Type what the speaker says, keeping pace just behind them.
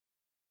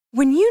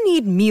When you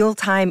need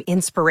mealtime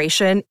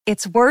inspiration,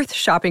 it's worth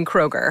shopping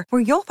Kroger,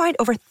 where you'll find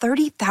over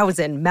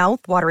 30,000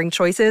 mouth-watering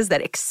choices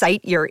that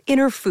excite your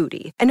inner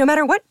foodie. And no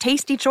matter what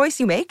tasty choice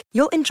you make,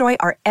 you'll enjoy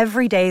our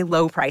everyday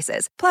low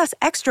prices, plus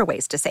extra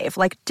ways to save,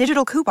 like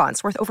digital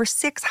coupons worth over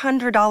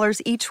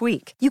 $600 each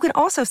week. You can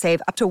also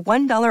save up to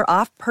 $1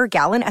 off per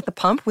gallon at the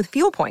pump with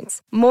fuel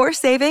points. More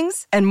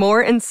savings and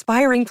more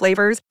inspiring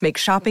flavors make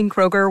shopping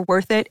Kroger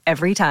worth it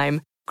every time.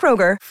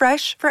 Kroger,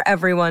 fresh for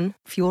everyone.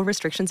 Fuel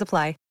restrictions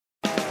apply.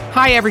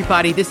 Hi,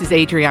 everybody. This is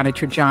Adriana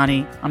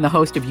Trajani. I'm the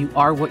host of You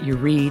Are What You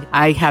Read.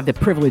 I have the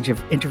privilege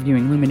of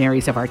interviewing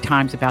luminaries of our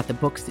times about the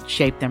books that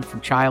shaped them from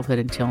childhood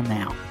until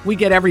now. We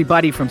get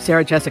everybody from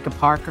Sarah Jessica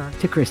Parker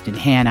to Kristen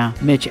Hanna,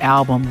 Mitch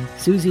Albom,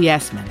 Susie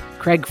Essman,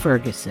 Craig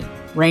Ferguson,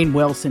 Rainn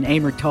Wilson,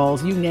 Amor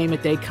Tolls, you name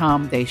it, they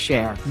come, they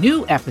share.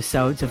 New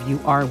episodes of You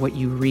Are What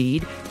You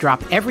Read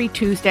drop every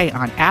Tuesday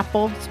on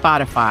Apple,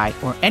 Spotify,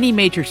 or any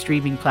major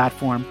streaming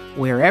platform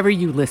wherever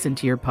you listen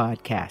to your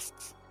podcasts.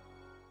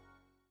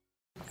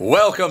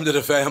 Welcome to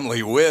the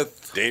family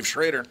with Dave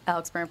Schrader,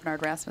 Alex Brandt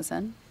Bernard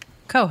Rasmussen,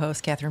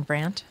 co-host Catherine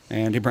Brandt,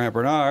 Andy Brandt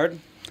Bernard,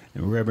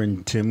 and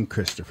Reverend Tim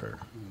Christopher.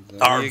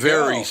 Our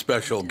very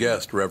special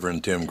guest,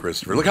 Reverend Tim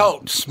Christopher. Look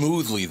how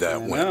smoothly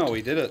that went. No,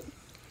 we did it.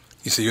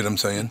 You see what I'm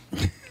saying?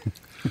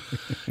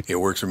 It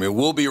works for me.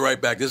 We'll be right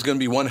back. This is going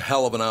to be one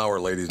hell of an hour,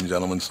 ladies and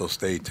gentlemen, so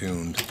stay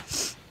tuned.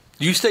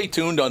 You stay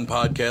tuned on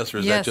podcasts, or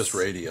is that just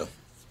radio?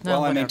 No,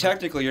 well, I mean,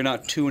 technically you're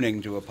not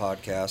tuning to a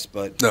podcast,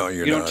 but no,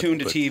 you don't tune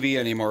to TV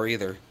anymore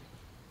either.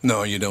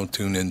 No, you don't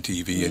tune in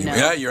TV anymore.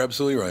 No. Yeah, you're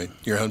absolutely right.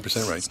 You're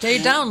 100% right. Stay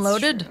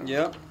downloaded.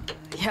 Yeah.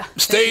 Yeah.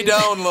 Stay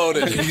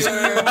downloaded.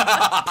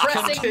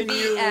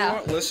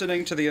 Continue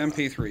listening to the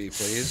MP3,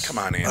 please. Come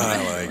on, Andy.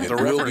 I like it. The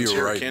we'll reverend's be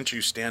here. Right. Can't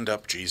you stand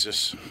up,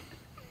 Jesus?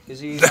 Is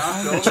he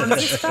not?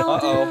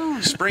 Uh-oh.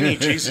 Springy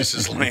Jesus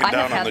is laying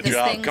down on the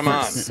job. Come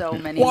on. So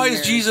many Why years.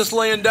 is Jesus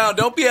laying down?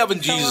 Don't be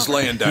having Jesus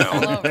laying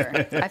down. All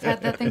over. I've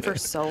had that thing for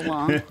so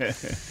long.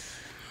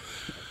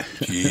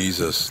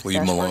 Jesus,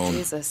 leave him alone.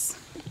 Jesus.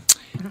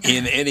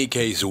 In any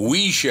case,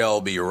 we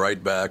shall be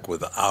right back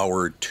with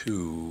Hour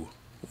 2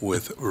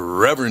 with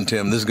Reverend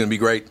Tim. This is going to be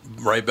great.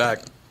 Right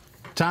back.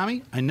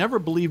 Tommy, I never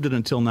believed it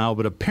until now,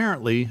 but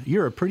apparently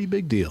you're a pretty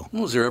big deal.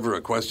 Was there ever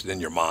a question in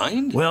your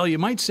mind? Well, you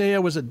might say I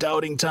was a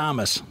doubting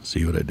Thomas.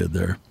 See what I did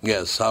there?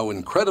 Yes, how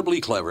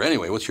incredibly clever.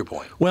 Anyway, what's your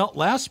point? Well,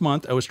 last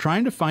month I was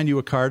trying to find you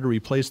a car to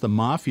replace the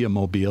Mafia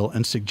Mobile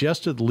and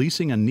suggested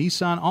leasing a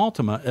Nissan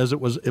Altima as it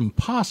was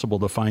impossible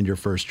to find your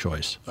first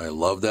choice. I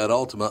love that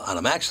Altima, and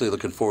I'm actually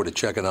looking forward to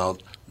checking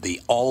out the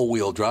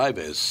all-wheel drive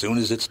as soon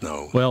as it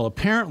snows. Well,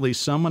 apparently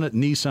someone at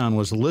Nissan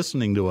was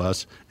listening to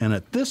us, and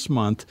at this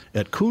month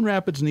at Coon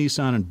Rapids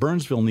Nissan and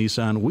Burnsville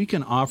Nissan, we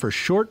can offer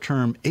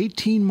short-term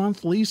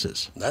 18-month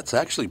leases. That's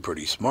actually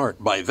pretty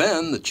smart. By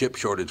then, the chip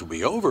shortage will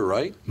be over,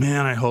 right?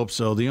 Man, I hope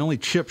so. The only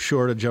chip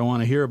shortage I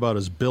want to hear about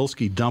is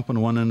Bilski dumping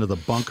one into the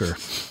bunker.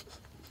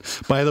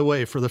 By the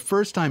way, for the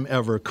first time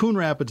ever, Coon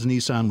Rapids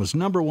Nissan was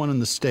 #1 in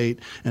the state,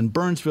 and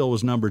Burnsville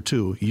was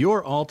 #2.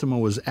 Your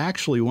Altima was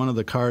actually one of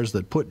the cars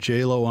that put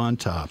J-Lo on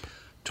top.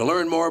 To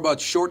learn more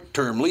about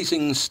short-term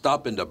leasing,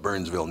 stop into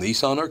Burnsville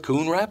Nissan or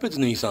Coon Rapids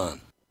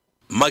Nissan.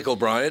 Michael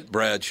Bryant,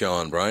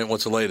 Bradshaw and Bryant,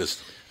 what's the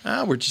latest?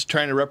 We're just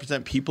trying to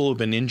represent people who've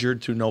been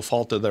injured through no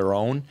fault of their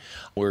own.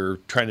 We're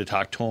trying to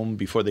talk to them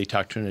before they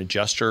talk to an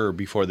adjuster or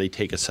before they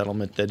take a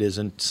settlement that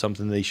isn't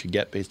something they should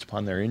get based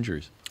upon their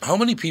injuries. How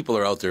many people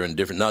are out there in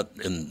different, not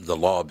in the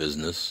law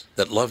business,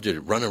 that love to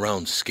run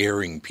around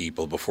scaring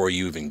people before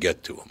you even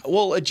get to them?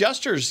 Well,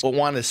 adjusters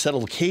want to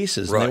settle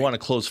cases and Right. they want to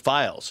close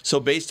files. So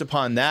based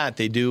upon that,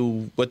 they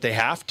do what they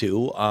have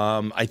to.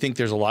 I think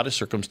there's a lot of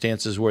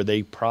circumstances where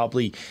they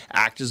probably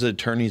act as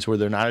attorneys where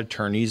they're not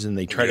attorneys and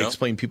they try to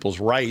explain people's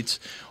rights,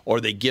 or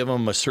they give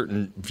them a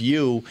certain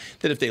view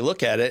that if they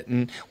look at it.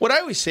 And what I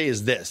always say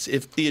is this: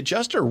 if the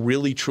adjuster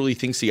really truly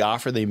thinks the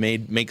offer they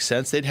made makes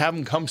sense, they'd have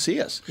them come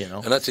see us.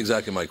 And that's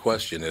exactly my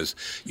question is,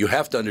 you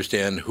have to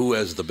understand who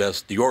has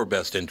your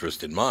best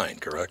interest in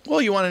mind, correct?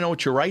 Well, you want to know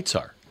what your rights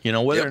are.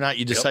 Whether or not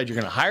you decide you're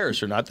going to hire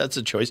us or not, that's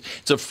a choice.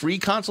 It's a free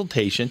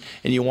consultation,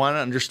 and you want to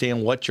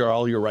understand what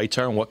all your rights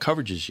are and what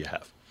coverages you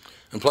have.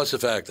 And plus the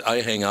fact I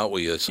hang out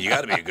with you, so you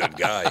got to be a good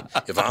guy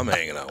if I'm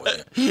hanging out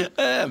with you.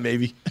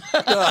 Maybe.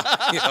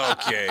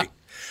 Okay.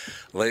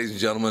 Ladies and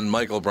gentlemen,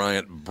 Michael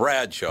Bryant,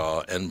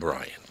 Bradshaw and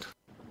Bryant.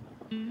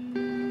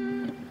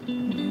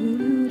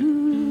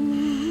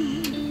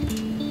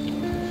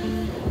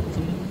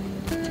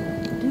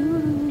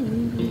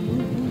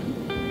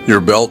 You're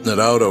belting it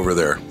out over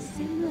there.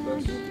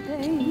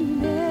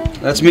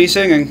 That's me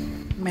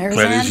singing. There's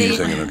That is Andy. you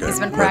singing, okay. He's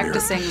been Right here.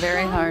 practicing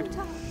very hard.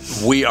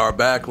 We are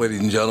back,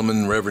 ladies and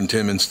gentlemen. Reverend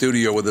Tim in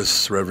studio with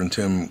us, Reverend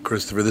Tim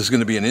Christopher. This is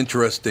going to be an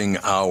interesting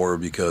hour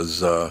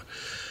because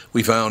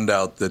we found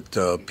out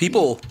that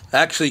people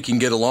actually can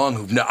get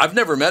along. I've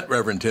never met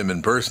Reverend Tim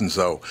in person,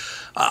 so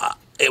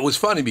it was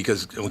funny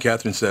because when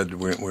Catherine said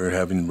we're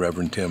having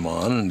Reverend Tim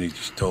on, and he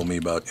just told me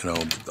about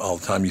all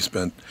the time you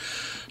spent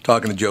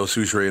talking to Joe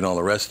Soucheray and all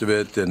the rest of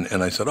it, and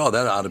I said,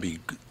 that ought to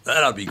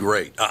be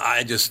great.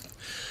 I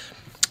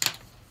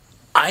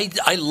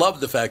I love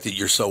the fact that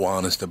you're so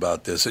honest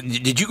about this.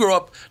 Did you grow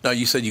up? Now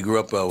you said you grew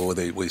up with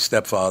a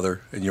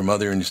stepfather and your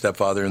mother and your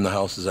stepfather in the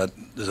house. Is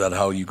that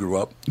how you grew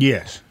up?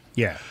 Yes.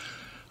 Yeah.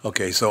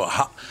 Okay. So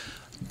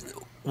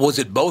was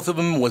it both of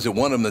them? Was it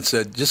one of them that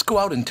said, "Just go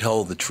out and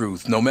tell the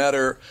truth, no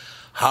matter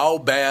how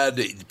bad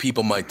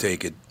people might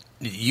take it"?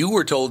 You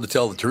were told to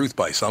tell the truth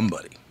by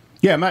somebody.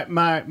 Yeah.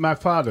 My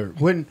father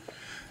when.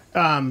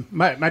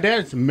 My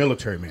dad's a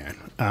military man.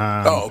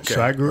 Okay.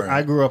 So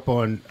I grew up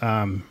on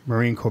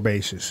Marine Corps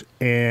bases,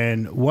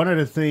 and one of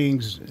the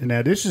things.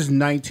 Now this is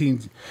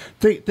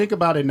think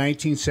about it,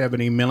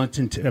 1970,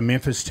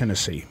 Memphis,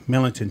 Tennessee,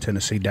 Millington,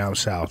 Tennessee, down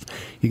south.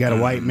 You got a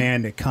white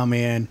man that come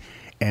in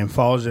and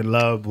falls in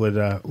love with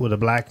a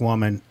black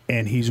woman,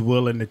 and he's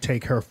willing to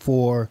take her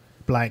 4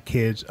 black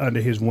kids under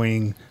his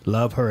wing,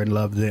 love her and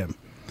love them.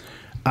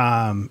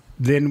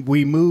 Then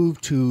we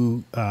moved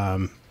to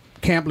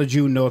Camp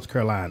Lejeune, North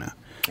Carolina,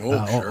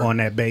 sure. on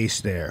that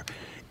base there.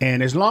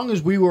 And as long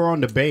as we were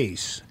on the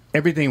base,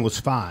 everything was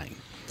fine.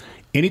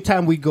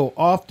 Anytime we go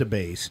off the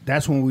base,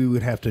 that's when we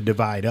would have to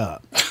divide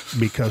up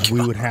because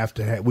we would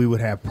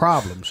have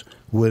problems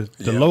with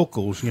the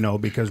locals,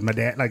 because my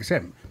dad, like I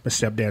said, my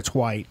stepdad's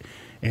white,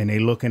 and they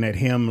looking at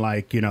him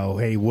like,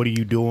 hey, what are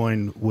you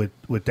doing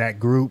with that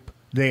group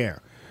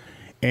there?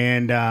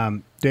 And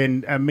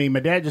then, my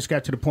dad just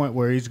got to the point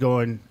where he's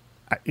going,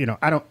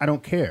 I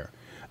don't care.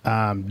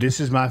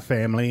 This is my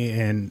family,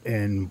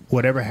 and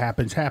whatever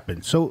happens,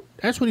 happens. So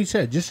that's what he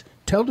said. Just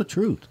tell the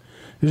truth.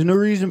 There's no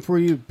reason for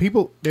you.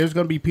 There's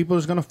going to be people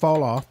that's going to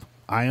fall off.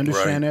 I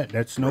understand that.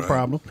 That's no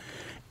problem.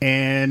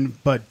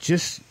 But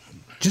just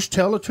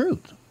tell the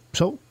truth.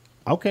 So,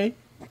 okay.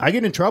 I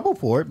get in trouble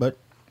for it, but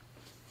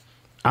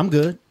I'm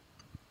good.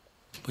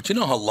 But you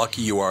know how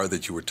lucky you are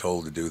that you were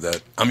told to do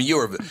that? I mean,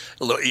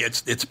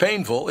 it's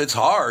painful. It's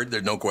hard.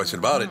 There's no question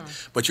about it.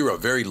 But you're a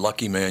very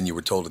lucky man you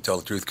were told to tell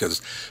the truth,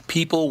 because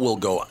people will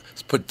go,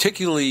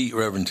 particularly,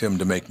 Reverend Tim,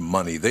 to make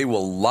money. They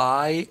will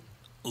lie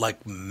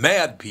like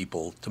mad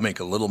people to make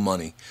a little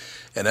money.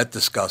 And that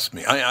disgusts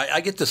me.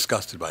 I get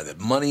disgusted by that.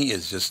 Money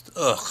is just,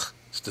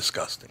 it's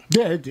disgusting.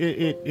 Yeah,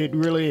 it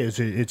really is.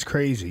 It's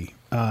crazy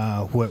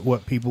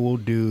what people will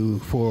do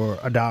for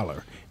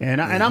 $1.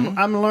 And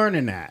I'm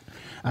learning that.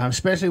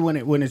 Especially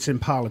when it's in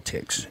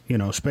politics,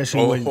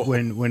 especially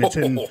when it's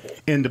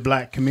in the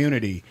black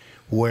community,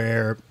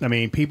 where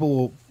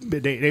people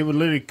they would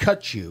literally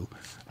cut you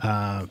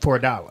for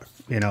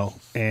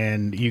 $1,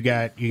 and you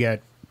got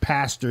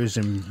pastors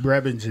and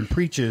reverends and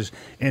preachers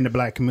in the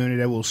black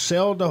community that will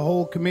sell the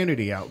whole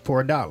community out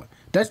for $1.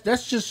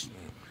 That's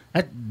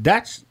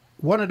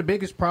one of the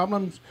biggest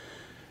problems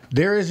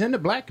there is in the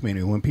black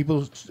community when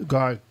people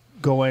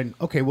going,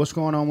 okay, what's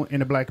going on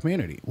in the black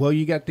community? Well,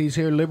 you got these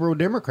here liberal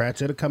Democrats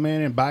that'll come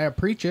in and buy a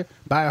preacher,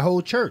 buy a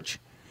whole church,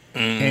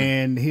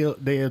 and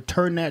they'll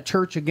turn that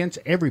church against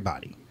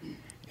everybody,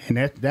 and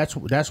that's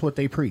what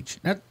they preach.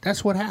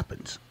 That's what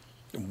happens.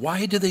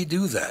 Why do they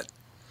do that?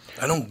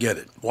 I don't get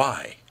it.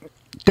 Why?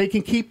 They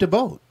can keep the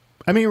vote.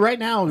 Right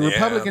now,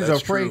 Republicans are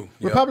afraid. True.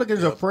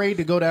 Republicans are afraid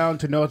to go down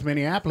to North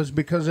Minneapolis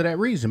because of that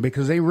reason.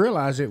 Because they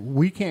realize that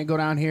we can't go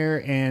down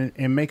here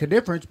and make a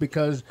difference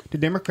because the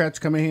Democrats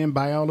come in here and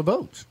buy all the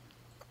votes.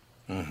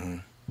 Mm-hmm.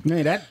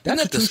 That's a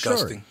true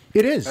disgusting? Story.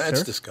 It is.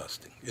 That's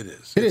disgusting. It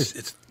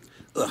is.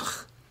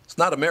 It's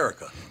not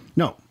America.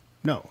 No.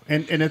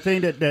 And the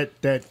thing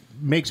that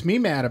makes me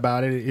mad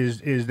about it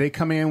is they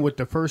come in with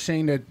the first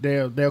thing that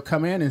they'll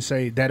come in and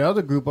say that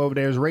other group over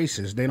there is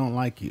racist. They don't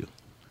like you.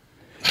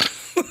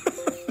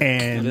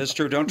 And it is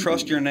true. Don't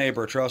trust your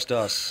neighbor. Trust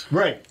us.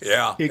 Right.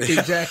 Yeah.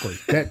 Exactly.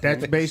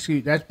 That's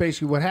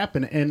basically what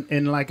happened.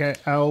 And like I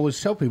always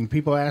tell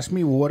people ask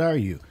me, well, what are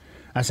you?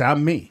 I say,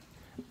 I'm me.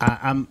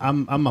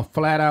 I'm a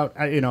flat out.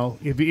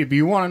 If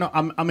you want to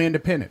know, I'm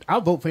independent.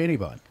 I'll vote for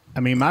anybody.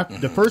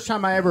 The first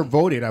time I ever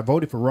voted, I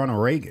voted for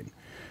Ronald Reagan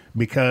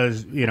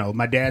because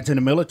my dad's in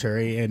the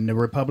military and the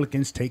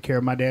Republicans take care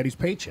of my daddy's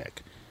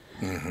paycheck.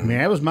 Mm-hmm.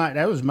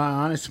 That was my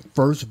honest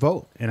first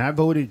vote, and I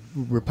voted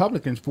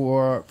Republicans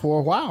for a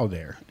while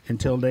there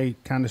until they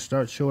kind of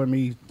start showing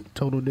me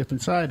total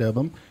different side of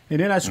them,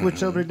 and then I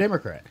switched over to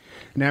Democrat,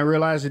 and I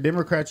realized the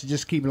Democrats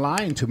just keep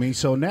lying to me.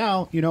 So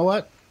now, you know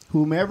what?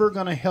 Whomever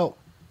going to help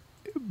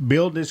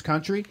build this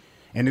country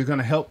and is going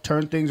to help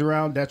turn things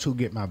around, that's who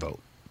get my vote.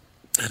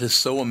 That is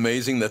so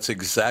amazing. That's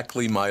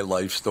exactly my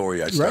life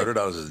story. I started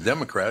out as a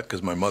Democrat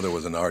because my mother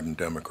was an ardent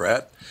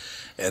Democrat.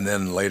 And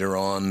then later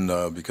on,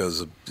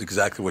 because of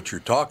exactly what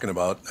you're talking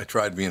about, I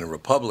tried being a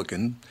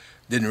Republican.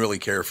 Didn't really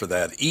care for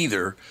that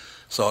either.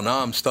 So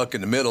now I'm stuck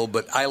in the middle,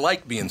 but I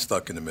like being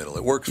stuck in the middle.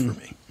 It works for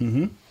me.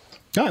 Mm-hmm.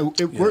 No,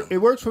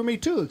 it works for me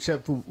too,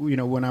 except for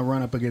when I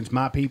run up against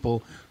my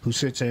people who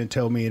sit there and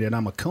tell me that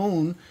I'm a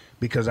coon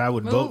because I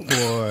would vote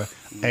for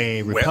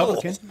a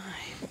Republican.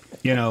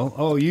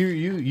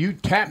 You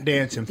tap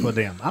dancing for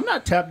them. I'm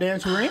not tap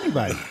dancing for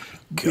anybody.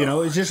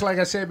 It's just like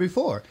I said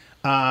before.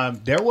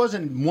 There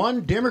wasn't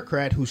one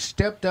Democrat who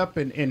stepped up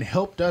and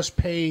helped us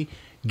pay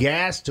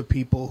gas to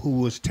people who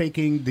was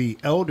taking the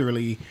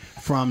elderly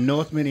from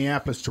North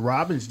Minneapolis to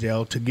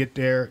Robbinsdale to get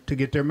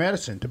their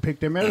medicine, to pick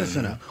their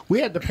medicine up.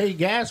 We had to pay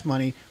gas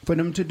money for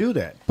them to do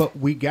that, but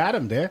we got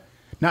them there.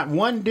 Not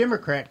one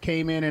Democrat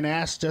came in and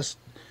asked us,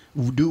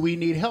 do we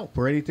need help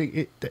or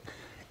anything?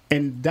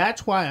 And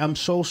that's why I'm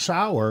so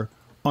sour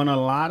on a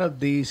lot of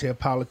these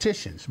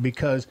politicians,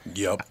 because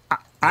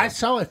I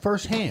saw it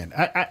firsthand.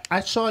 I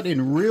saw it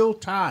in real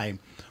time,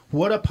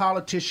 what a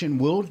politician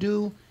will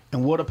do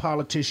and what a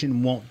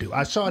politician won't do.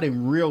 I saw it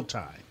in real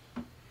time.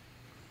 You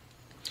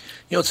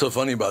know what's so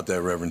funny about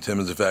that, Reverend Tim,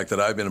 is the fact that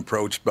I've been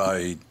approached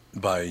by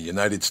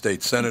United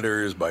States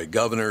senators, by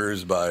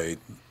governors, by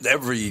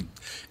every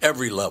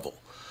level.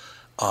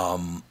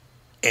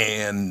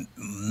 And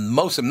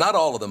most of them, not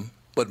all of them,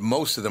 but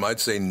most of them, I'd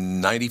say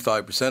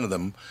 95% of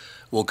them,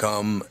 will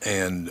come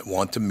and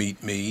want to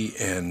meet me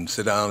and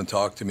sit down and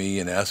talk to me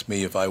and ask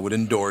me if I would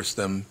endorse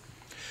them.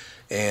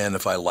 And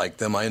if I like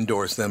them, I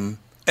endorse them.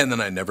 And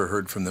then I never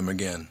heard from them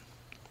again.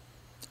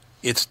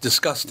 It's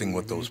disgusting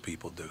what those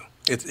people do.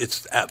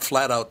 It's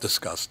flat out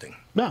disgusting.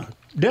 No,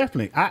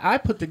 definitely. I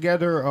put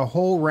together a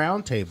whole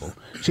round table.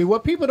 See,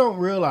 what people don't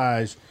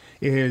realize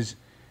is,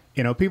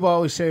 you know, people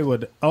always say,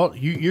 well,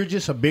 you're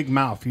just a big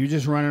mouth. You're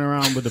just running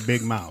around with a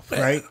big mouth,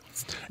 right?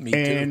 Me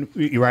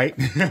too. Right?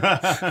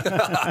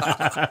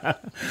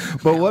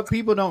 But what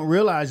people don't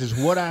realize is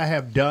what I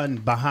have done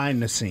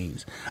behind the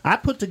scenes. I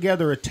put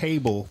together a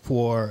table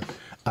for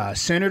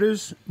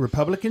senators,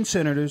 Republican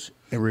senators,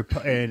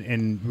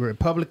 and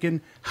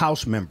Republican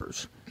House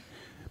members.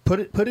 Put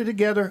it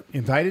together,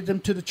 invited them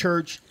to the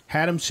church,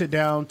 had them sit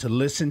down to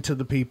listen to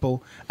the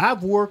people.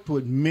 I've worked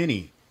with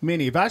many.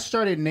 If I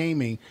started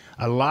naming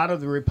a lot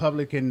of the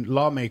Republican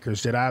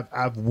lawmakers that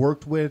I've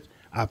worked with,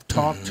 I've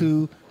talked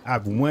to,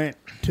 I've went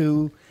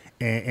to,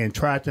 and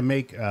tried to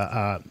make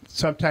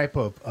some type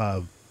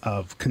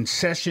of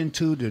concession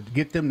to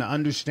get them to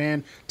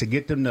understand, to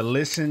get them to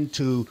listen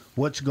to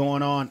what's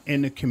going on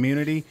in the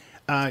community,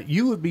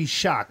 you would be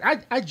shocked.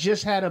 I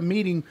just had a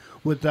meeting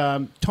with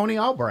Tony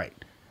Albright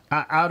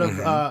out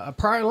of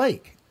Prior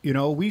Lake. You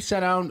know, we sat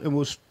down and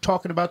was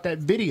talking about that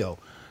video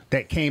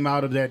that came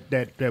out of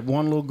that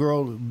one little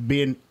girl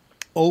being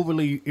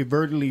overtly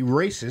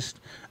racist.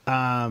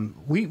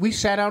 We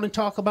sat down and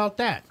talked about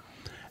that.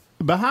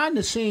 Behind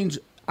the scenes,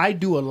 I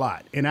do a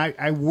lot, and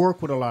I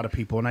work with a lot of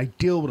people, and I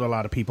deal with a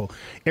lot of people.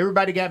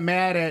 Everybody got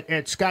mad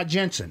at Scott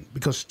Jensen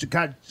because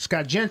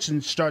Scott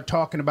Jensen started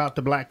talking about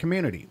the black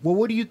community. Well,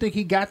 where do you think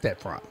he got that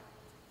from?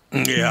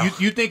 Yeah.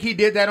 You think he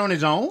did that on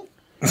his own?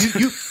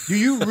 Do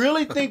you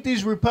really think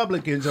these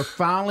Republicans are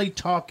finally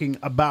talking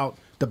about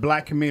the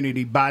black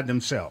community by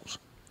themselves?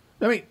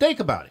 I mean, think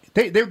about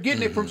it. They're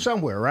getting it from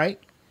somewhere, right?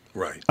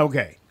 Right.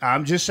 Okay,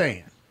 I'm just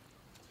saying.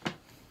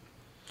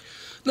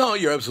 No,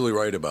 you're absolutely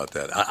right about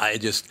that.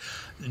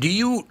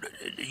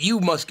 You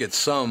must get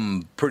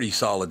some pretty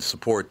solid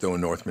support, though,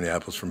 in North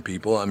Minneapolis from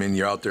people. I mean,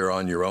 you're out there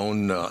on your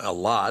own a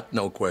lot,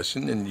 no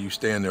question, and you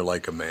stand there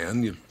like a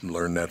man. You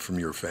learn that from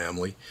your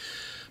family.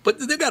 But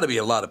there got to be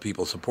a lot of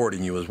people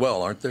supporting you as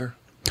well, aren't there?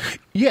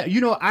 Yeah,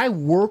 you know, I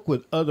work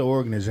with other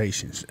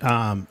organizations.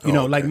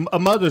 Like A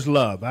Mother's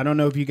Love. I don't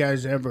know if you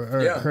guys ever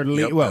heard of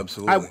it. Well,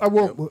 absolutely. I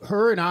work with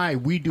her,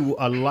 and we do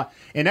a lot.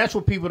 And that's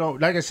what people don't,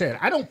 like I said,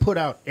 I don't put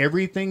out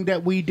everything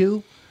that we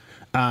do.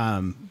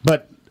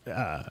 But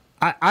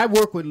I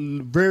work with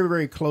very,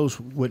 very close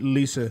with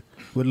Lisa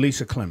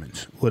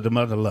Clemens, with The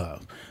Mother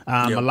Love.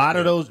 A lot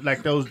of those,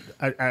 like those,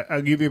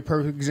 I'll give you a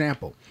perfect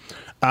example.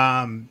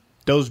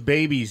 Those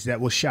babies that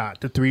were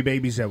shot, the 3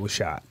 babies that were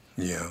shot.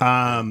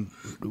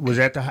 Was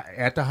at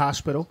the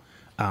hospital,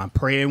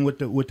 praying with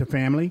the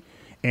family,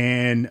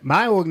 and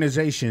my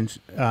organization's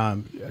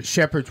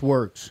Shepherd's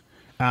Works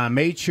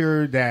made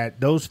sure that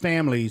those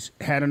families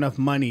had enough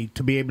money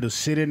to be able to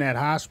sit in that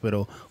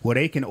hospital where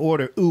they can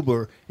order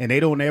Uber and they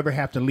don't ever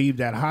have to leave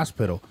that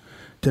hospital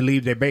to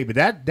leave their baby.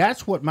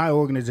 That's what my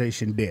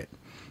organization did.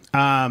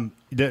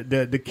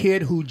 The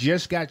kid who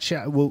just got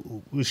shot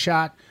was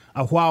shot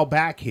a while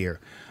back here.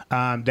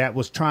 That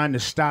was trying to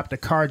stop the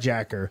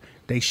carjacker.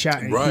 They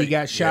shot. Right. He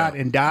got shot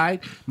and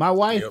died. My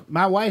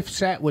wife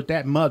sat with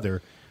that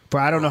mother for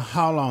I don't know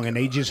how long, and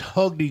they just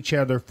hugged each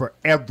other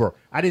forever.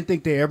 I didn't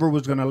think they ever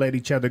was going to let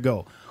each other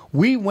go.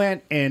 We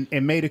went and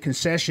made a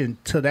concession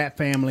to that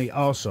family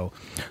also.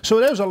 So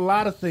there's a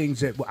lot of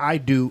things that I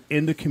do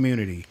in the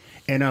community,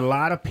 and a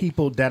lot of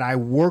people that I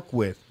work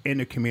with in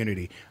the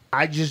community.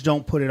 I just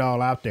don't put it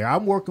all out there.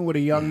 I'm working with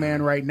a young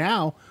man right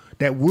now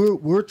that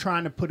we're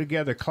trying to put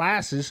together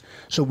classes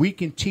so we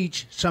can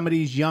teach some of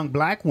these young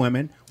black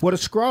women what a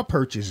straw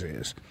purchase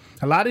is.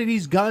 A lot of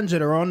these guns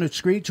that are on the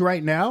streets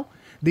right now,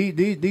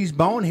 these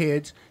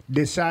boneheads,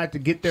 decide to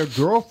get their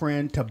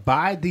girlfriend to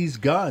buy these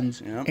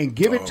guns and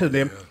give it to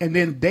them, and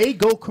then they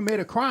go commit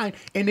a crime,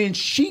 and then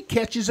she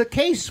catches a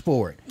case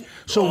for it.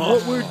 So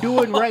what we're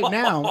doing right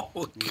now,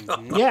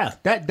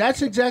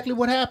 that's exactly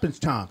what happens,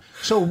 Tom.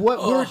 So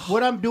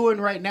what I'm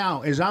doing right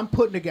now is I'm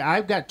putting together.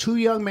 I've got 2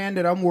 young men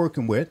that I'm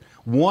working with.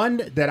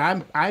 One that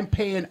I'm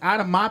paying out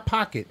of my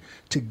pocket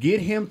to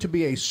get him to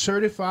be a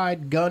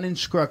certified gun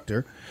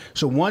instructor.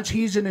 So once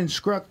he's an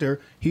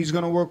instructor, he's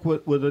going to work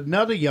with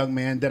another young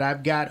man that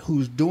I've got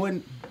who's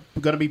going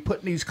to be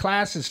putting these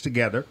classes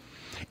together,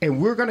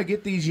 and we're going to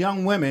get these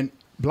young women,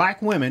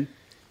 black women,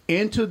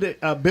 into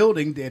the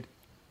building that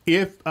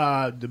if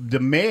the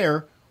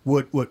mayor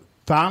would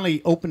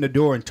finally open the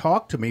door and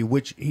talk to me,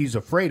 which he's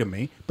afraid of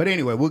me. But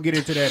anyway, we'll get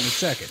into that in a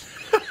second.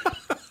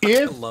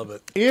 I love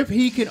it. If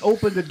he can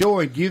open the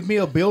door and give me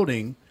a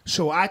building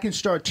so I can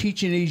start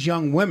teaching these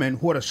young women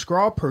what a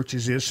straw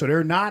purchase is, so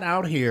they're not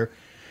out here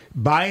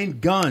buying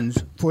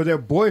guns for their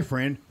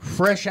boyfriend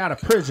fresh out of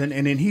prison,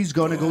 and then he's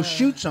going to go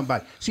shoot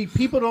somebody. See,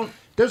 people don't.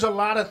 There's a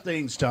lot of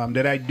things, Tom,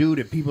 that I do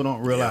that people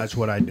don't realize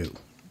what I do.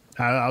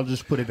 I'll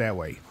just put it that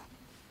way.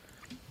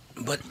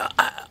 But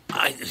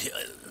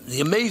the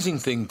amazing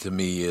thing to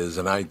me is,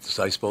 and I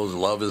suppose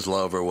love is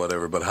love or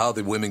whatever, but how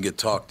the women get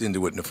talked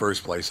into it in the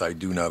first place, I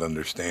do not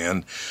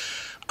understand.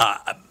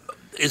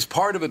 Is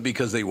part of it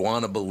because they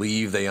want to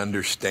believe they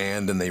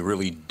understand and they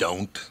really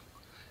don't?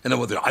 And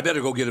then I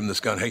better go get him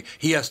this gun. Hey,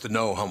 he has to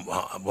know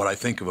what I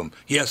think of him.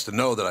 He has to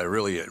know that I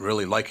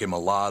really like him a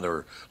lot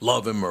or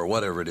love him or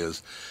whatever it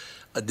is.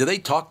 Do they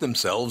talk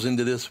themselves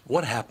into this?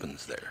 What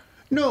happens there?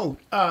 No,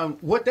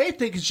 what they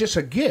think is just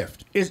a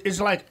gift. It's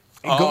like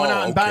going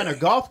out and buying a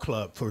golf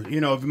club for,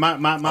 if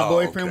my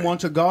boyfriend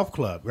wants a golf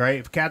club, right?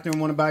 If Catherine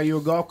want to buy you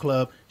a golf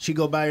club, she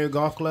go buy you a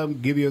golf club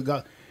and give you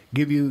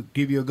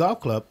a golf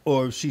club.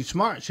 Or if she's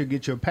smart, she'll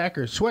get you a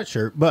Packers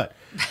sweatshirt. But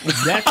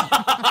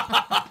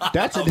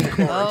that's a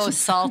different. Oh,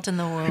 salt in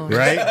the wound.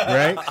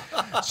 Right.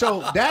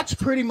 So that's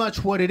pretty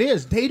much what it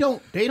is. They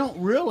don't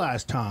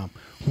realize, Tom,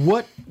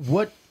 what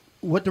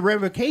the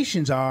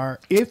ramifications are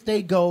if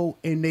they go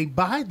and they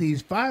buy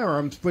these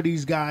firearms for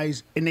these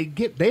guys, and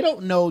they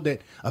don't know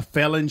that a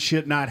felon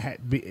should not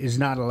is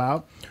not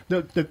allowed.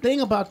 The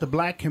thing about the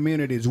black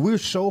community is we're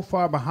so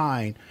far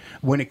behind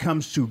when it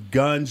comes to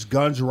guns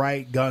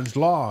right, guns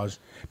laws,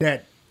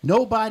 that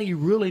nobody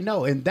really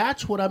know. And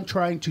that's what I'm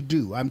trying to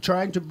do. I'm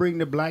trying to bring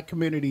the black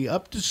community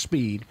up to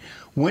speed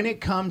when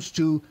it comes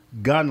to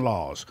gun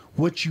laws,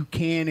 what you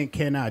can and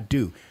cannot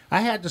do.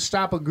 I had to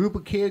stop a group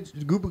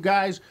of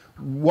guys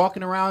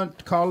walking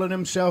around calling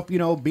themselves,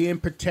 being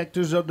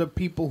protectors of the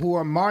people who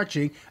are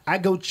marching. I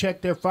go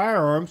check their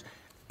firearms.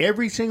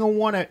 Every single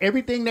one of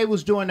everything they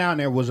was doing down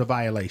there was a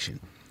violation.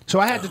 So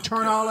I had to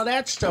turn all of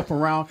that stuff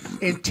around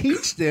and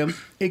teach them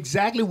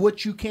exactly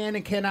what you can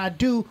and cannot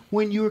do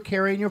when you're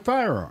carrying your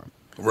firearm.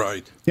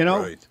 Right.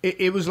 Right.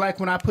 It was like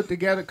when I put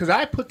together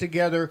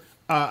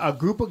a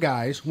group of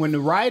guys when the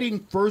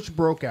rioting first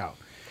broke out.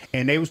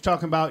 And they was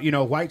talking about,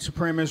 white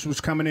supremacists was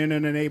coming in the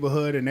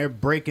neighborhood and they're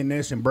breaking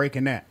this and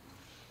breaking that.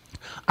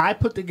 I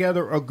put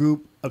together a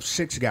group of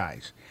 6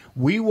 guys.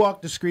 We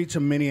walked the streets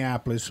of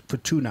Minneapolis for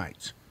 2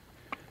 nights.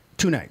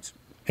 2 nights.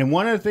 And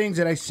one of the things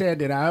that I said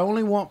that I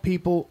only want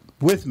people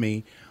with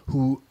me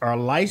who are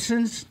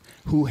licensed,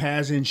 who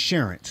has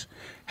insurance.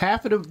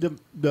 Half of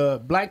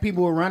the black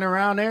people who run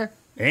around there,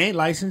 they ain't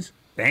licensed.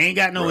 They ain't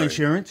got no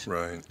insurance.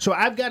 Right. So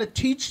I've got to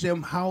teach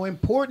them how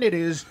important it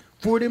is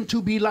for them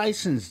to be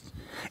licensed,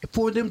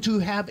 for them to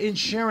have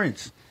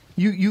insurance.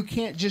 You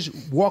can't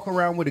just walk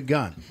around with a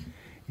gun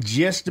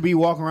just to be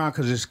walking around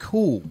because it's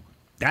cool.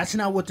 That's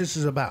not what this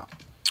is about.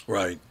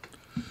 Right.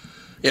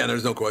 Yeah,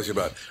 there's no question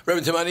about it.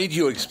 Reverend Tim, I need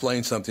you to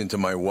explain something to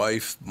my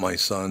wife, my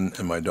son,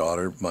 and my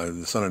daughter.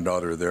 The son and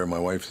daughter are there. My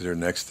wife is there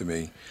next to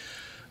me.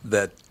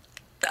 That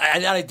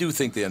I do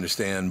think they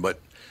understand, but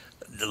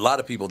a lot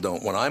of people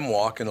don't. When I'm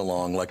walking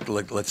along, like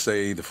let's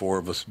say the 4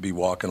 of us be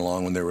walking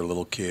along when they were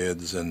little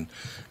kids, and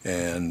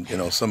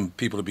some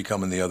people would be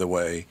coming the other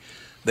way,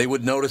 they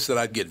would notice that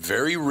I'd get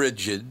very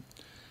rigid,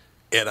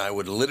 and I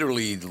would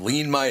literally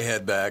lean my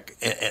head back,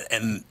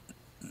 and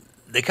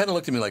they kind of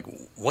looked at me like,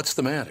 "What's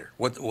the matter?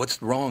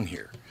 What's wrong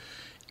here?"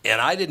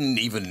 And I didn't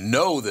even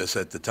know this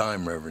at the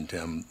time, Reverend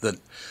Tim,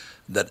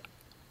 that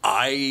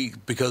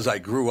because I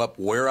grew up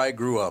where I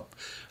grew up,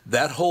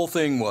 that whole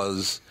thing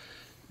was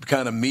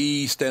kind of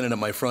me standing at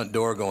my front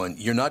door going,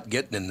 "You're not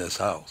getting in this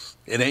house.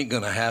 It ain't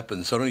going to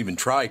happen, so don't even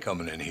try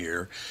coming in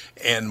here."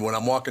 And when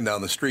I'm walking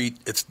down the street,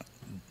 it's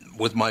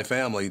with my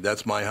family.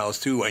 That's my house,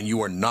 too, and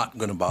you are not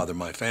going to bother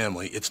my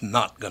family. It's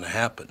not going to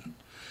happen.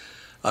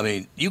 I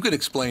mean, you could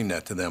explain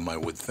that to them, I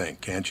would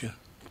think, can't you?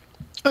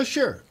 Oh,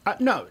 sure.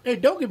 No, hey,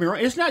 don't get me wrong.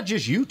 It's not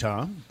just you,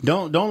 Tom.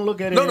 Don't look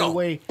at it in a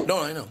way.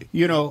 No, I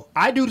know.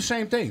 I do the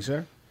same thing,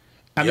 sir.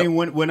 I mean,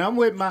 when I'm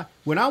with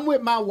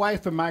my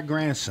wife and my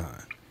grandson,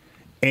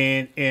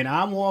 and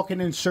I'm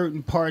walking in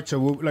certain parts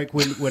of, like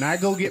when I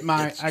go get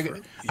my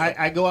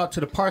I go out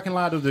to the parking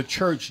lot of the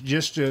church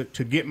just to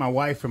get my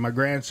wife and my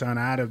grandson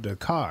out of the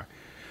car.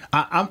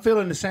 I'm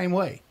feeling the same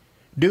way.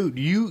 dude,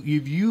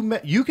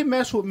 you can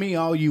mess with me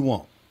all you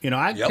want.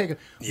 I can take it.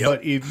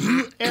 But if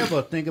you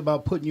ever think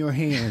about putting your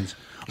hands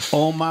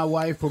on my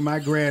wife or my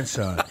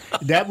grandson,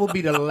 that will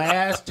be the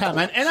last time.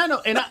 And I know.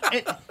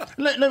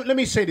 Let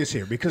me say this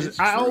here, because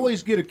I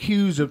always get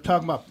accused of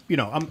talking about.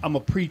 I'm a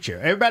preacher.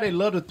 Everybody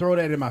love to throw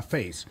that in my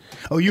face.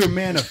 Oh, you're a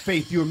man of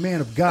faith. You're a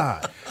man of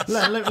God.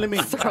 Let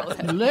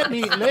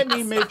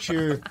me make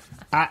sure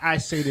I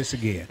say this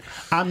again.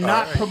 I'm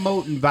not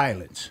promoting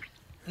violence.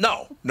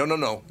 No, not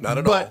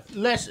at all.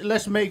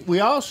 But we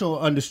also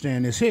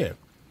understand this here.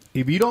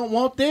 If you don't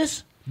want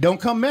this,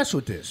 don't come mess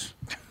with this.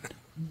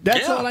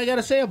 That's all I got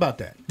to say about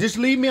that. Just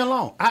leave me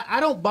alone. I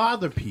don't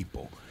bother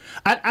people.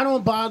 I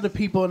don't bother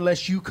people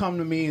unless you come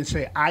to me and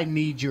say, I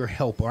need your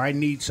help or I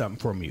need something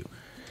from you.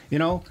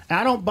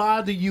 I don't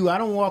bother you. I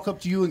don't walk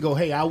up to you and go,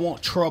 hey, I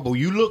want trouble.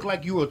 You look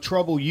like you're a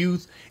troubled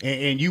youth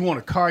and you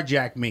want to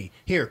carjack me.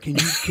 Here, can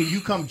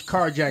you come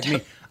carjack me?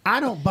 I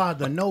don't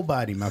bother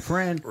nobody, my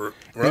friend.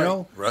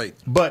 Right.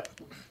 But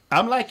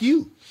I'm like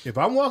you. If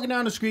I'm walking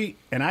down the street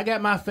and I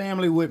got my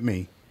family with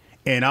me,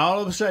 and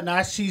all of a sudden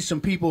I see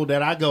some people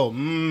that I go,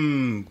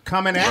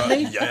 coming at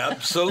me. Yeah,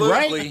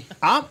 absolutely.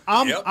 Right?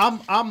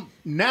 I'm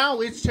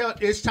now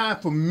it's time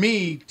for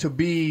me to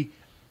be.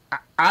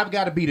 I've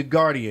got to be the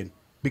guardian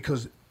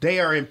because they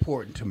are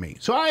important to me.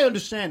 So I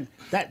understand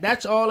that.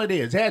 That's all it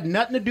is. It had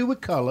nothing to do with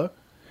color.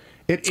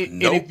 And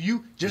if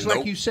you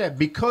like you said,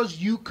 because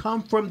you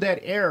come from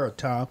that era,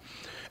 Tom,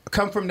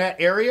 come from that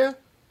area,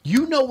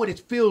 you know what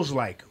it feels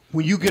like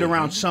when you get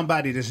around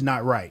somebody that's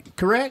not right.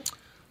 Correct?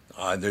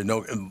 There's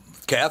no.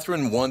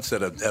 Catherine once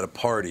at a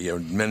party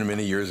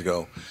many years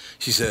ago,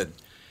 she said,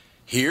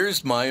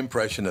 "Here's my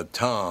impression of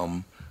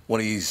Tom when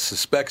he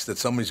suspects that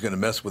somebody's going to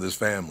mess with his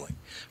family.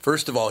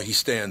 First of all, he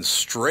stands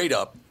straight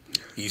up.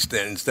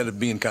 Instead of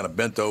being kind of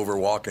bent over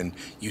walking,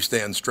 you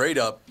stand straight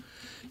up.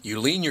 You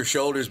lean your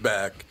shoulders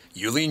back.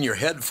 You lean your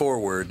head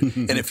forward,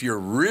 and if you're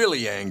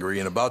really angry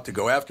and about to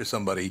go after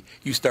somebody,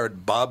 you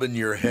start bobbing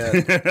your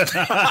head."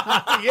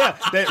 Yeah,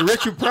 that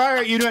Richard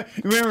Pryor.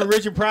 Remember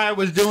Richard Pryor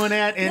was doing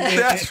that?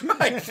 That's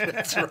right.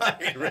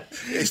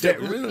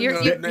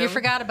 You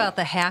forgot about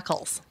the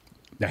hackles.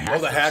 The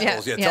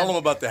hackles. Yeah. Tell them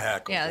about the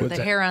hackles. Yeah,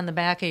 the hair on the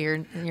back of your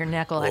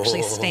neck will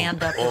actually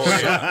stand up. Oh,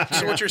 yeah.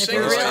 So what you're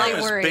saying is Tom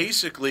is worried.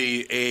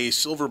 Basically a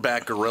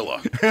silverback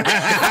gorilla.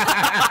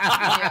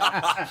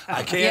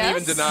 I can't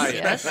even deny it.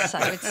 Yes,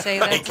 I would say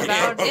that's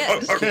about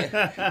it. Gorillas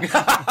You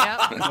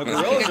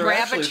could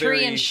grab a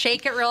tree and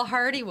shake it real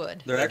hard, he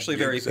would. They're actually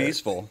very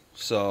peaceful.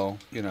 So,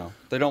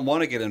 they don't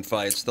want to get in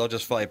fights. They'll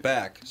just fight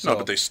back. So, no,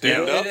 but they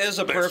stand up. It is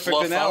a perfect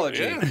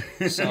analogy.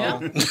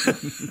 So.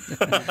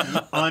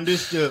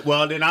 Understood.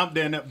 Well,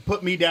 then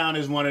put me down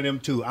as one of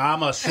them too.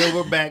 I'm a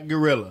silverback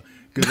gorilla.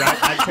 Because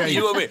I tell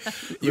you,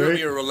 you and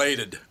me are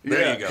related.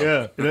 There you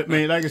go. Yeah. I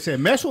mean, like I said,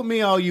 mess with me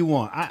all you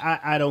want.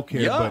 I don't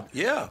care.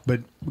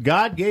 But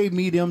God gave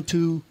me them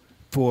two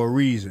for a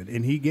reason,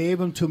 and He gave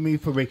them to me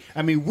for.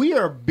 I mean, we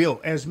are built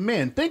as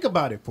men. Think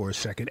about it for a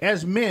second.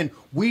 As men,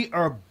 we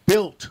are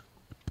built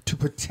to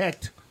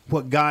protect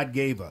what God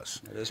gave us.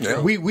 That is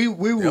true.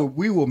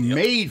 We were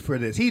made for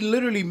this. He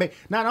literally made.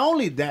 Not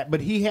only that,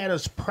 but He had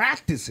us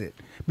practice it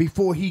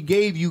before He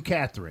gave you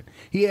Catherine.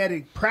 He had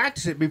to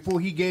practice it before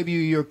He gave you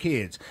your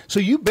kids. So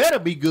you better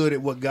be good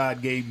at what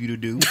God gave you to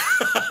do.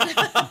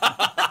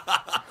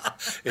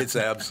 It's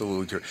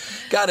absolutely true.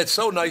 God, it's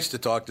so nice to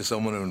talk to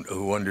someone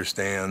who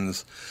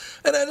understands.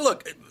 And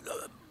look,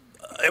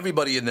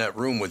 everybody in that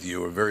room with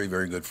you are very,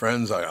 very good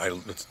friends.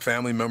 It's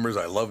family members.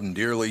 I love them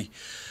dearly.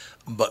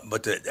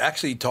 But to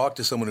actually talk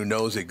to someone who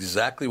knows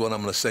exactly what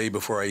I'm going to say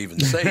before I even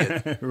say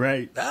it,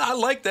 right? I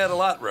like that a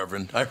lot,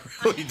 Reverend. I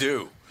really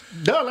do.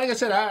 No, like I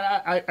said,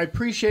 I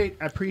appreciate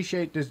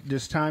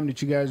this time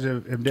that you guys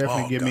have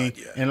definitely given me.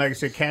 Yeah. And like I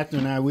said,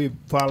 Catherine and I, we've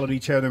followed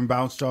each other and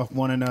bounced off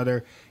one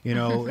another,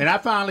 And I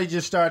finally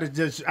just started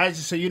I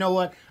just said, you know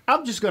what?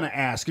 I'm just going to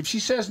ask. If she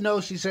says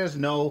no, she says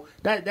no.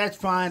 That's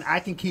fine.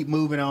 I can keep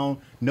moving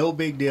on. No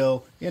big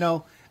deal.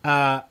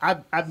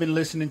 I've been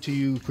listening to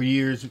you for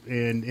years,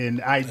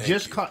 and I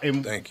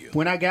Thank you.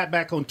 When I got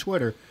back on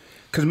Twitter,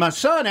 because my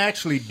son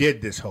actually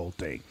did this whole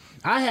thing.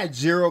 I had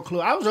zero clue.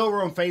 I was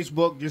over on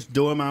Facebook just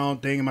doing my own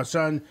thing, and my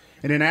son.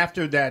 And then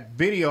after that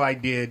video I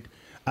did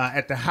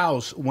at the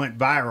house went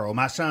viral,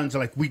 my son's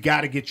like, "We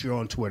got to get you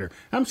on Twitter."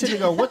 I'm sitting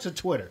there going, "What's a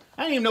Twitter?"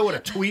 I didn't even know what a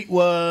tweet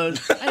was.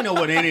 I didn't know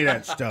what any of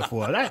that stuff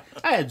was.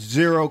 I had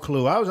zero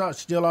clue. I was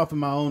still off in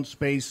my own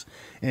space,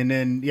 and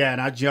then and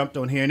I jumped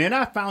on here, and then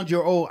I found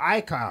your old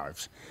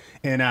archives,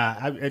 and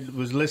I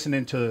was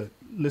listening to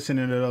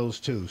those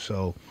too.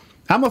 So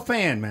I'm a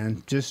fan,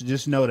 man.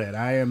 Just know that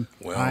I am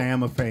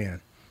a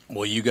fan.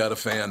 Well, you got a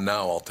fan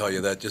now, I'll tell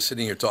you that. Just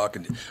sitting here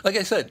talking. Like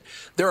I said,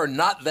 there are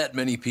not that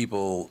many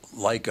people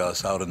like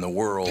us out in the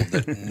world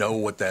that know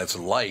what that's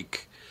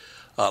like.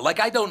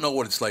 I don't know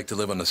what it's like to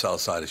live on the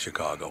south side of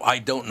Chicago. I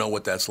don't know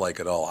what that's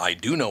like at all. I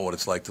do know what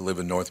it's like to live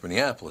in North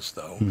Minneapolis,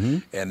 though. Mm-hmm.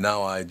 And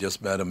now I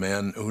just met a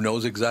man who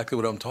knows exactly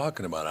what I'm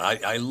talking about.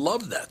 I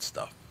love that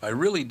stuff. I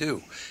really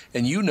do.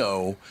 And in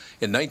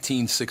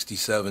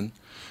 1967,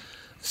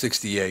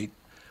 68,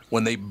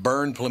 when they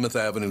burned Plymouth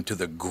Avenue to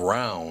the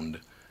ground,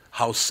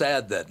 how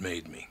sad that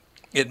made me.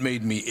 It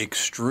made me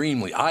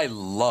extremely. I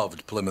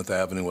loved Plymouth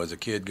Avenue as a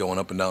kid, going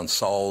up and down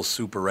Saul's,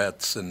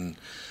 Superettes, and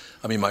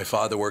I mean, my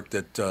father worked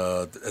at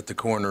the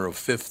corner of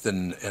 5th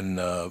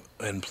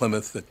and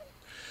Plymouth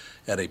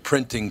at a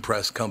printing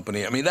press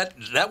company. I mean,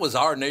 that was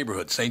our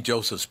neighborhood, St.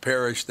 Joseph's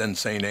Parish, then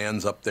St.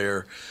 Anne's up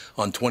there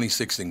on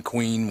 26th and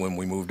Queen when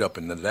we moved up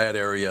into that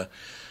area.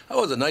 I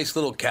was a nice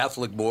little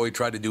Catholic boy,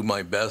 tried to do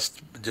my best.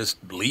 Just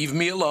leave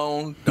me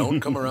alone. Don't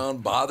come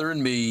around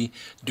bothering me.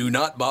 Do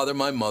not bother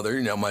my mother.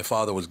 You know, my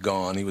father was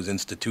gone. He was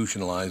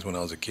institutionalized when I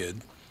was a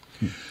kid.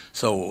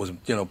 So it was,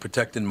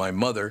 protecting my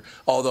mother.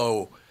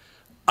 Although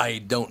I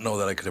don't know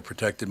that I could have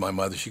protected my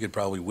mother. She could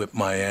probably whip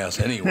my ass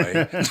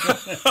anyway.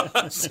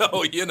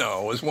 So,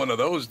 it was one of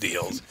those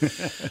deals.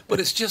 But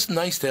it's just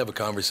nice to have a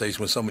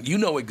conversation with someone. You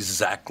know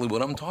exactly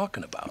what I'm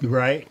talking about.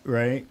 Right.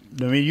 I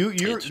mean,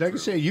 you like I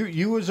said,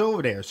 you was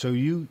over there, so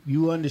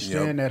you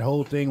understand that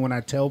whole thing. When I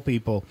tell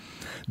people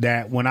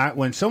that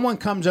when someone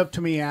comes up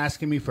to me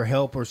asking me for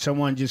help, or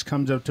someone just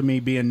comes up to me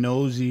being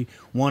nosy,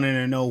 wanting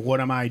to know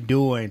what am I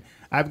doing,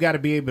 I've got to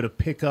be able to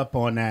pick up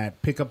on their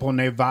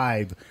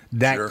vibe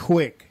that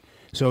quick.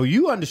 So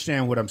you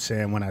understand what I'm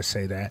saying when I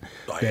say that.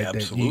 I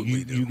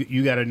absolutely do.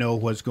 You got to know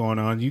what's going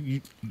on.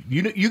 You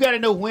got to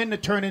know when to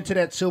turn into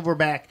that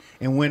silverback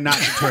and when not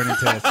to turn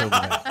into that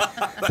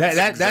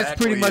silverback. That's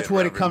pretty much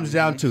what it comes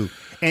down to.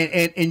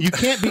 And you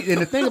can't be.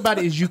 And the thing about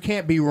it is you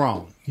can't be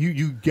wrong.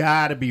 You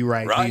got to be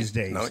right these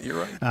days. No,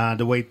 you're right.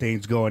 The way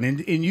things going.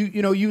 And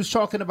you was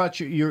talking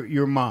about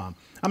your mom.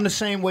 I'm the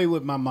same way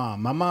with my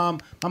mom. My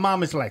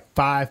mom is like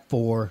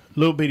 5'4",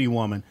 little bitty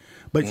woman,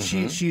 but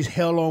she's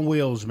hell on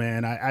wheels,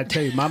 man. I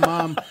tell you, my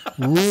mom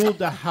ruled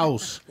the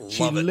house.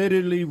 She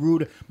literally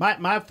ruled it.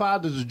 My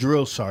father's a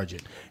drill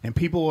sergeant, and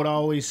people would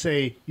always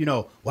say,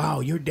 wow,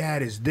 your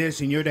dad is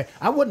this and your dad.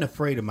 I wasn't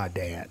afraid of my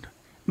dad.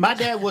 My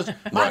dad was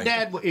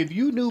dad. If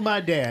you knew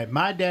my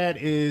dad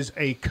is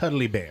a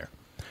cuddly bear.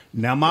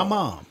 Now my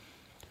mom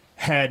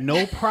had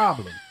no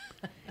problem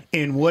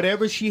in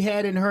whatever she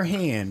had in her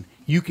hand.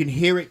 You can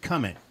hear it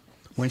coming.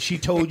 When she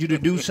told you to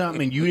do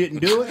something and you didn't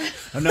do it,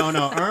 no.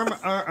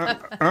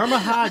 Irma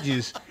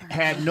Hodges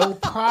had no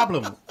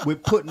problem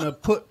with putting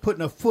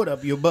a foot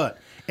up your butt,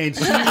 and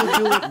she would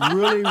do it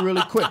really,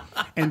 really quick.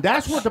 And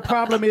that's what the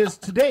problem is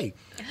today.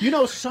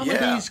 Some of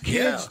these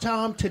kids,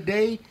 Tom,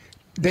 today,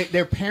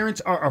 their parents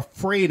are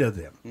afraid of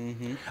them.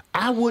 Mm-hmm.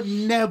 I would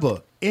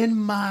never in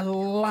my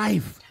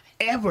life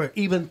ever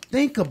even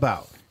think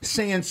about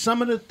saying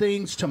some of the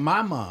things to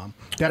my mom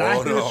that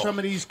I hear some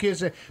of these kids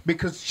say,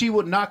 because she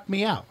would knock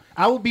me out.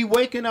 I would be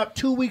waking up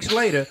 2 weeks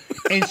later,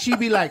 and she'd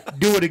be like,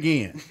 do it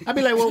again. I'd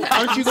be like, well,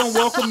 aren't you going to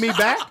welcome me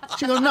back?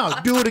 She goes, no,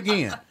 do it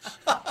again.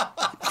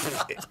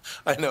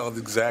 I know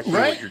exactly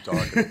what you're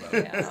talking about.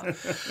 Yeah.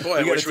 Boy,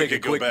 I wish we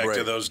could go back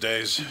to those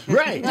days.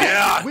 Right.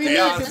 We need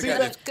to be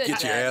back.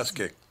 Get your ass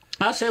kicked.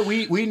 I said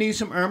we need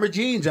some Irma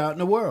jeans out in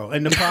the world,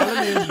 and the problem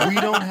is we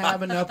don't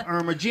have enough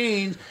Irma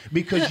jeans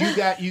because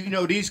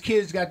these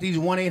kids got these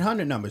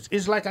 1-800 numbers.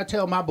 It's like I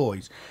tell my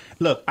boys,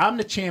 look, I'm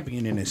the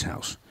champion in this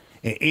house,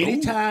 and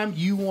anytime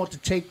you want to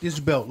take this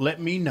belt, let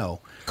me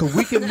know because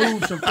we can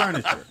move some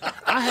furniture.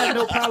 I have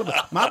no problem.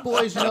 My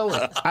boys know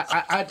it.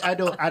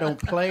 I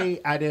don't play.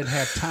 I didn't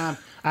have time.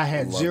 I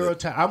had zero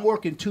time. I'm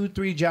working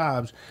 2-3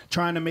 jobs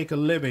trying to make a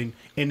living,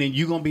 and then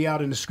you gonna be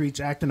out in the streets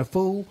acting a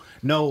fool?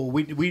 No,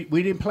 we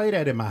didn't play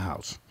that in my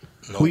house.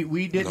 Nope.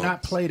 We did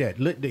not play that.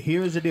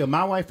 Here's the deal.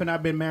 My wife and I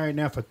have been married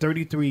now for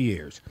 33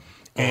 years.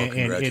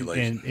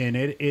 Congratulations. And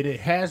it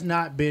has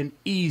not been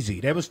easy.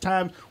 There was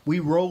times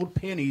we rolled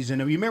pennies, and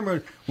you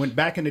remember when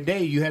back in the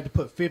day you had to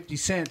put 50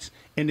 cents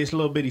in this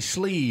little bitty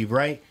sleeve,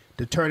 right,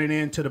 to turn it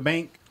into the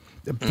bank.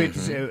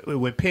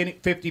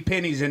 50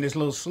 pennies in this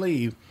little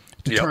sleeve.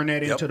 To turn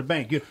that into the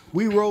bank.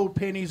 We rolled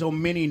pennies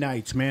on many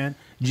nights, man,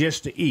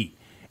 just to eat.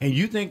 And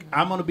you think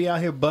I'm going to be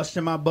out here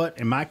busting my butt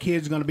and my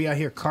kids going to be out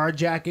here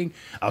carjacking,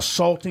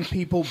 assaulting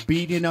people,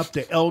 beating up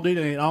the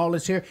elderly and all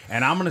this here,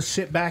 and I'm going to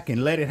sit back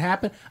and let it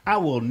happen? I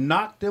will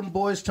knock them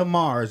boys to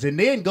Mars and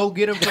then go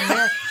get them from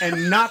there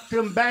and knock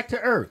them back to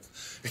Earth.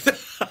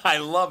 I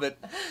love it.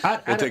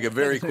 We'll take a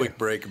very quick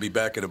break and be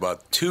back in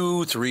about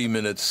 2-3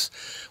 minutes.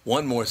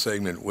 One more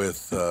segment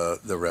with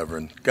the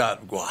Reverend.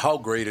 God, how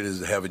great it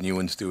is having you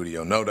in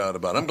studio. No doubt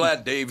about it. I'm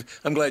glad,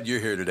 Dave. I'm glad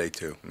you're here today,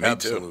 too. Me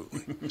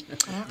Absolutely.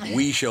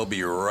 We shall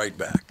be right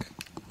back.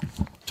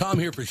 Tom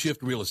here for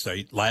Shift Real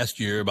Estate. Last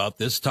year, about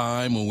this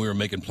time, when we were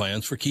making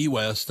plans for Key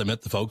West, I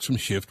met the folks from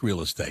Shift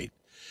Real Estate.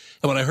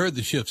 And when I heard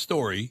the Shift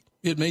story,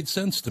 it made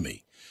sense to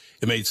me.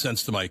 It made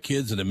sense to my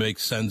kids, and it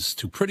makes sense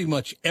to pretty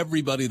much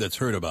everybody that's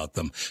heard about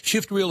them.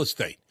 Shift Real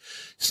Estate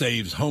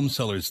saves home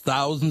sellers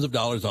thousands of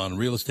dollars on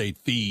real estate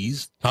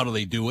fees. How do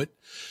they do it?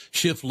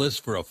 Shift lists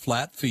for a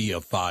flat fee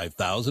of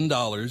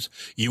 $5,000.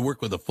 You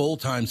work with a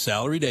full-time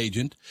salaried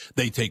agent.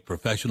 They take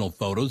professional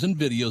photos and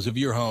videos of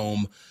your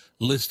home,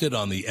 list it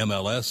on the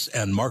MLS,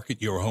 and market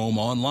your home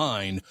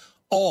online,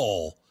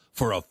 all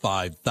for a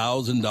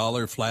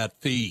 $5,000 flat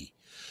fee.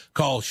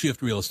 Call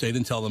Shift Real Estate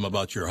and tell them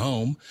about your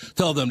home.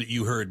 Tell them that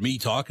you heard me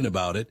talking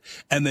about it,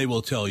 and they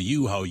will tell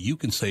you how you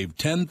can save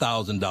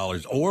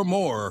 $10,000 or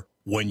more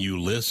when you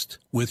list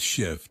with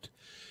Shift.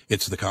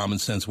 It's the common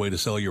sense way to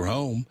sell your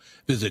home.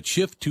 Visit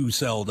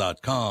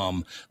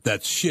shift2sell.com.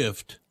 That's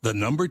shift, the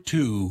number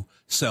 2,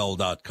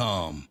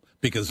 sell.com.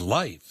 Because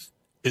life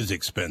is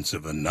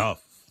expensive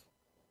enough.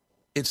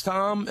 It's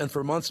Tom, and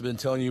for months I've been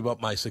telling you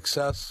about my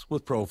success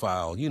with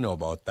Profile. You know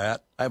about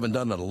that. I haven't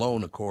done it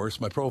alone, of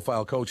course. My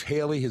Profile coach,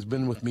 Haley, has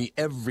been with me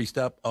every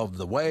step of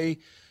the way.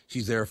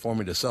 She's there for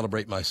me to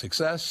celebrate my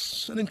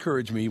success and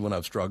encourage me when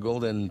I've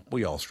struggled, and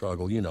we all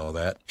struggle, you know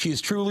that. She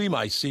is truly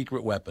my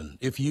secret weapon.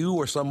 If you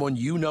or someone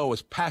you know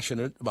is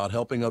passionate about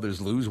helping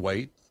others lose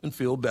weight and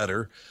feel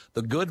better,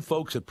 the good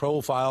folks at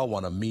Profile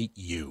want to meet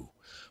you.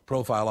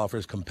 Profile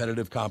offers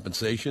competitive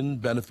compensation,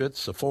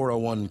 benefits, a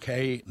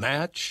 401k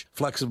match,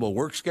 flexible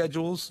work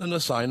schedules, and a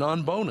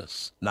sign-on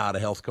bonus. Not a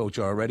health coach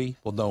already?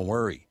 Well, don't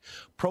worry.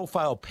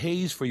 Profile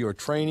pays for your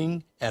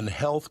training and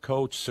health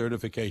coach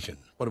certification.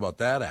 What about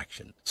that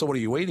action? So what are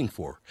you waiting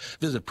for?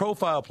 Visit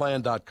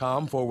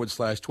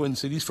profileplan.com/Twin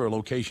Cities for a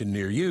location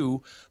near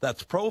you.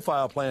 That's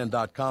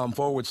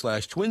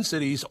profileplan.com/Twin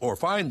Cities, or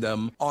find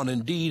them on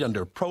Indeed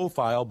under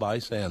Profile by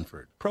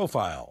Sanford.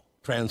 Profile.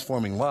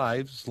 Transforming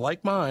lives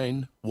like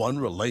mine, one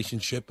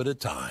relationship at a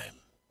time.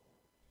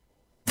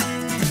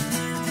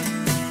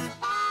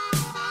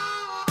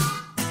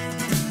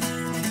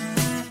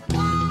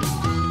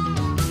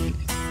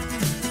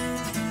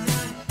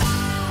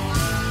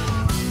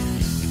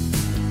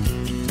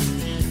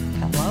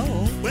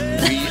 Hello.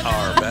 We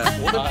are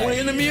back. Well, they're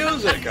playing the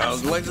music. I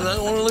was like, I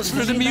want to listen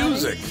to the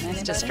music. I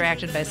was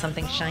distracted by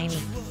something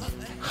shiny.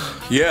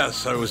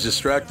 Yes, I was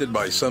distracted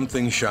by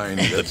something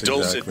shiny. That's the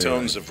dulcet exactly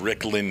tones right. of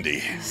Rick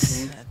Lindy.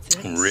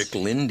 Rick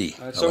Lindy.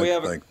 So we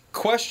have a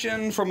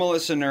question from a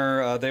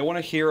listener. They want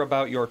to hear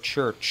about your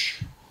church.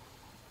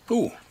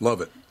 Ooh,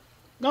 love it.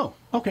 Oh,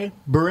 okay.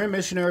 Berean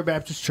Missionary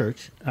Baptist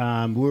Church.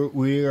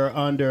 We are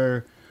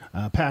under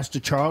Pastor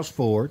Charles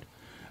Ford.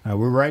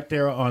 We're right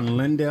there on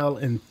Lindell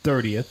and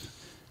 30th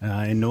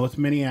in North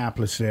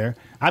Minneapolis there.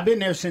 I've been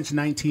there since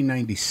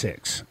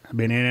 1996. I've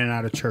been in and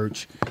out of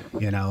church.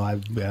 You know, I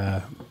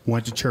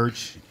went to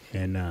church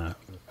and a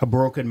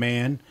broken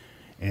man,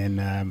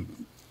 and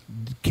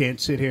can't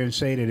sit here and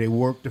say that it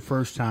worked the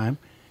first time.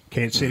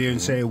 Can't sit here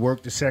and say it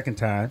worked the second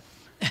time.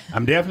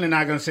 I'm definitely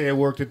not going to say it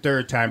worked the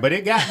third time, but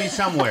it got me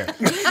somewhere.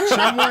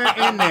 Somewhere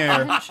in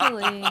there.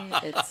 Eventually,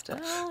 it's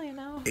still, you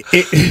know.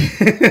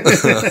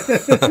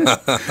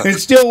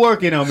 It's still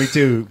working on me,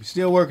 too.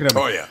 Still working on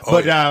me. Oh, yeah.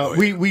 But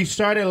we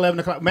started at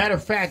 11 o'clock. Matter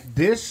of fact,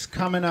 this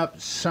coming up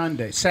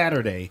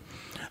Saturday,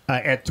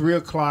 at 3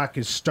 o'clock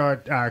is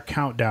start our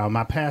countdown.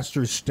 My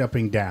pastor is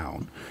stepping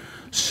down.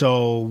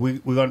 So we're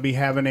going to be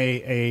having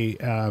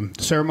a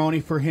ceremony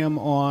for him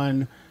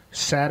on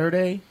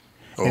Saturday.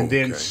 And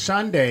then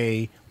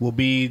Sunday will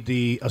be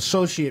the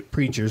associate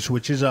preachers,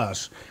 which is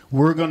us.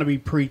 We're going to be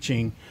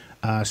preaching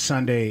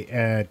Sunday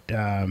at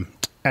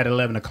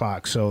 11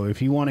 o'clock. So if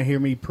you want to hear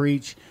me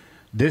preach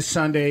this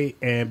Sunday,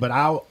 but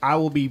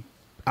I'll be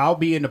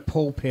in the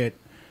pulpit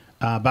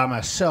by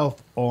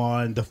myself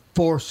on the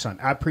fourth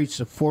Sunday. I preach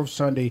the fourth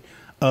Sunday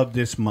of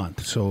this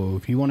month. So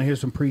if you want to hear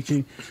some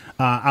preaching,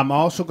 I'm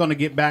also going to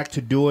get back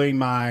to doing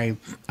my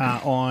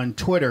on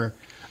Twitter.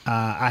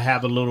 I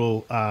have a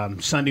little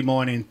Sunday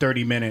morning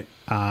 30-minute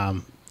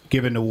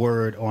giving the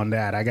word on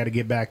that. I got to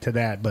get back to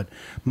that. But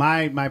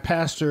my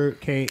pastor,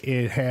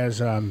 it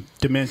has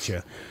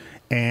dementia,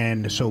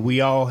 and so we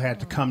all had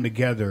to come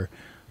together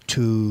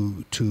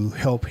to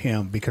help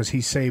him because he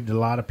saved a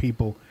lot of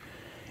people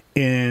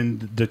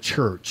in the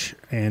church.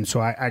 And so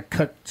I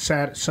cut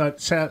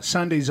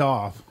Sundays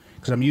off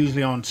because I'm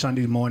usually on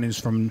Sunday mornings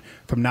from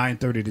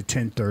 9:30 to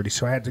 10:30.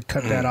 So I had to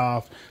cut that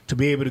off to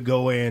be able to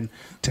go in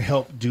to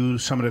help do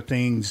some of the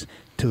things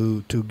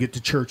to get the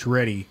church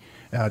ready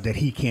that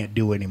he can't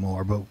do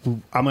anymore. But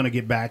I'm going to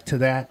get back to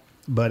that.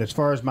 But as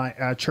far as my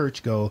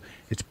church go,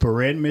 it's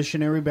Berean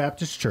Missionary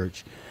Baptist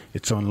Church.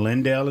 It's on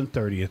Lindell and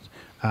 30th.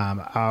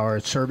 Our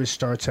service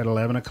starts at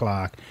 11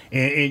 o'clock.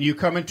 And you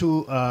come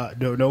into,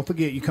 don't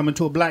forget, you come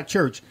into a black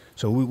church.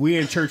 So we're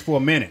in church for a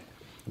minute.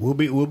 We'll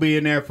be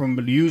in there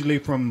usually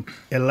from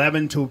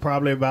 11 to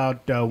probably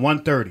about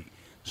 1:30.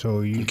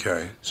 So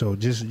So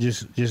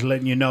just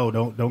letting you know,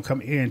 don't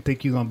come here and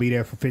think you're gonna be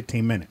there for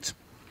 15 minutes.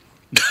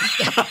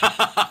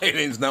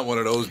 It's not one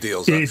of those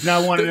deals. Huh? It's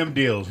not one of them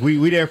deals.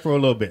 We there for a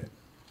little bit.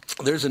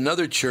 There's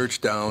another church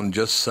down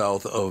just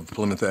south of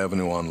Plymouth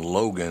Avenue on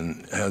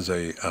Logan, has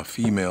a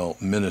female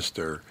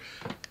minister.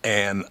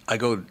 And I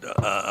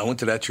went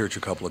to that church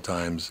a couple of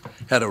times,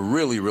 had a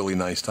really, really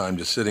nice time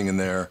just sitting in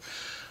there.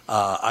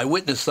 I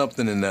witnessed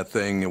something in that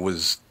thing. It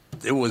was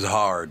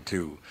hard,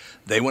 too.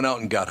 They went out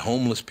and got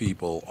homeless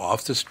people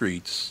off the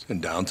streets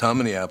in downtown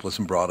Minneapolis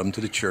and brought them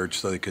to the church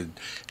so they could,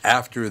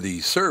 after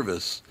the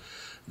service,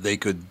 they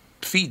could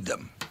feed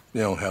them,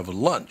 have a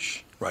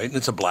lunch, right? And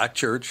it's a black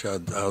church. I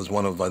was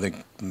one of, I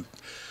think,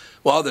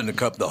 Well, other than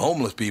the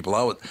homeless people,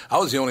 I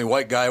was the only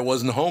white guy who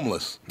wasn't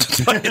homeless,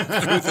 to tell you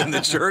the truth, in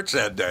the church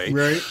that day.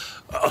 Right.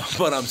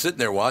 But I'm sitting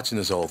there watching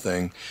this whole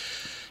thing,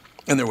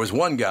 and there was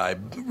one guy,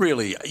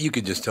 really, you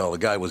could just tell the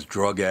guy was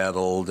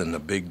drug-addled and a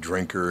big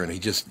drinker, and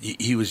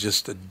he was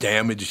just a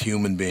damaged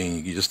human being.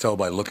 You could just tell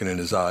by looking in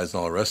his eyes and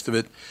all the rest of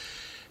it.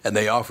 And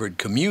they offered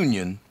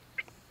communion,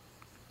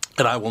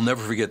 and I will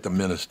never forget the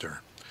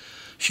minister.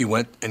 She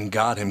went and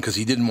got him because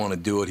he didn't want to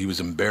do it. He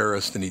was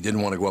embarrassed, and he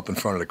didn't want to go up in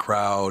front of the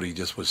crowd.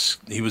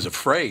 He was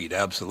afraid,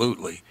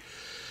 absolutely.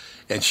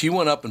 And she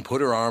went up and put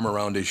her arm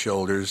around his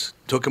shoulders,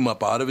 took him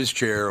up out of his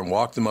chair and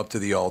walked him up to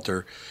the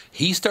altar.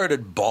 He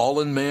started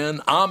bawling, man.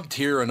 I'm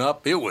tearing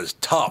up. It was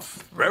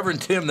tough.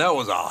 Reverend Tim, that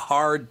was a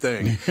hard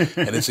thing.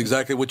 And it's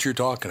exactly what you're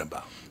talking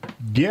about.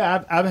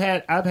 Yeah,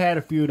 I've had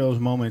a few of those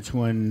moments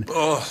when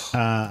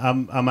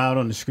I'm out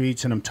on the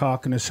streets and I'm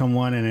talking to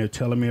someone and they're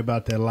telling me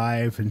about their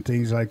life and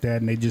things like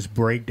that, and they just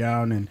break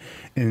down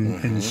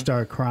and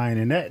start crying.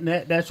 And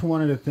that's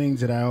one of the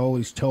things that I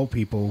always tell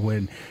people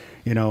when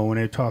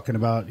they're talking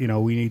about,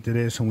 we need to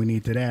this and we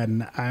need to that.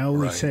 And I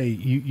always say,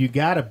 you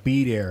got to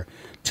be there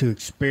to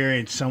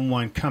experience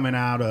someone coming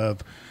out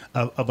of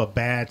a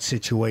bad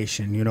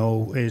situation.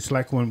 It's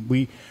like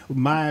when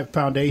my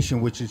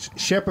foundation, which is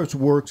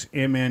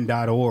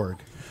shepherdsworksmn.org,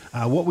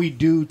 what we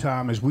do,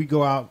 Tom, is we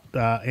go out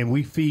and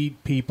we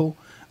feed people.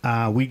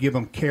 We give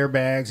them care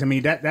bags. I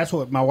mean, that's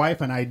what my wife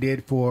and I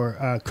did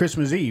for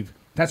Christmas Eve.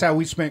 That's how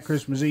we spent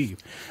Christmas Eve,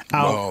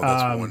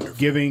 out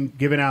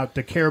giving out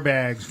the care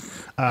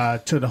bags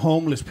to the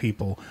homeless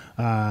people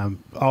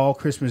all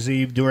Christmas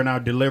Eve during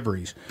our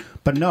deliveries.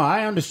 But no,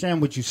 I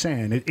understand what you're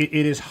saying. It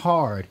is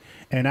hard,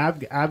 and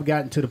I've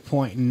gotten to the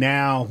point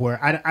now where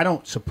I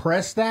don't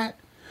suppress that,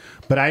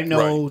 but I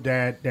know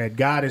that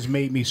God has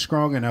made me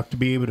strong enough to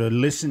be able to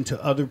listen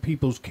to other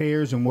people's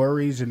cares and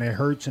worries and their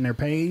hurts and their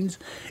pains,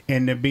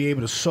 and to be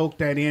able to soak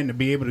that in, to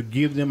be able to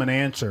give them an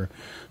answer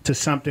to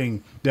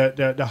something.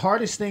 The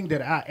hardest thing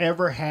that I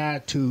ever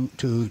had to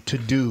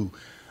do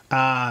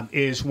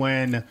is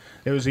when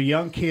there was a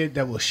young kid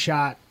that was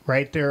shot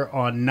right there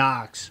on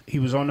Knox. He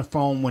was on the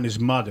phone with his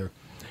mother,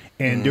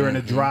 and during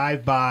a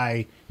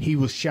drive-by, he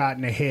was shot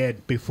in the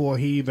head. Before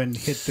he even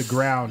hit the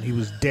ground, he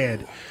was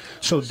dead.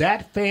 So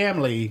that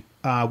family,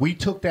 we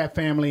took that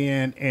family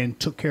in and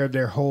took care of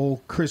their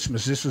whole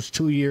Christmas. This was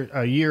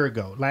a year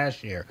ago,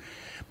 last year.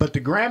 But the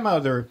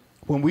grandmother,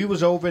 when we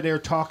was over there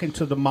talking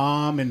to the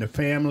mom and the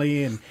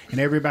family and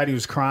everybody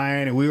was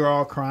crying and we were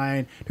all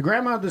crying, the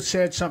grandmother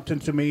said something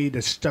to me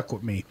that stuck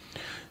with me.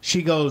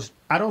 She goes,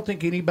 I don't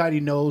think anybody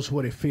knows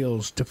what it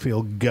feels to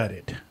feel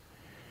gutted.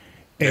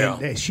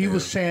 And she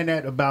was saying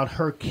that about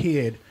her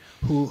kid,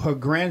 her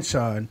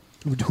grandson,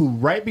 who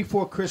right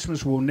before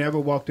Christmas will never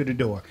walk through the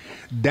door.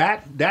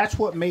 That's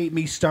what made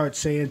me start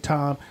saying,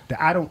 Tom,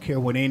 that I don't care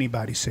what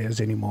anybody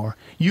says anymore.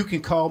 You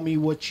can call me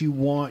what you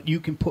want. You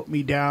can put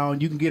me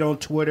down. You can get on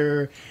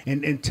Twitter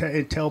and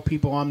tell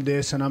people I'm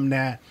this and I'm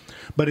that.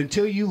 But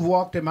until you've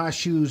walked in my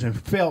shoes and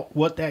felt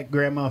what that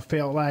grandma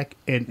felt like,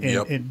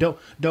 and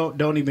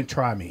don't even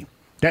try me.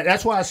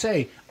 That's why I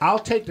say I'll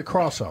take the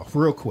cross off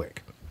real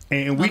quick,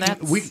 and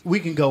we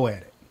can go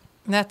at it.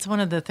 That's one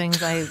of the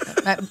things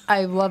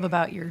I love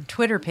about your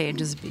Twitter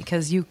page is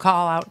because you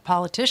call out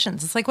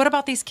politicians. It's like, what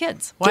about these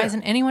kids? Why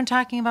isn't anyone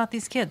talking about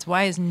these kids?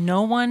 Why is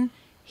no one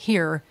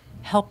here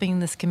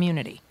helping this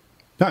community?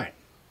 All right.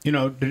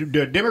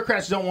 The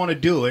Democrats don't want to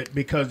do it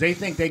because they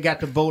think they got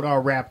the vote all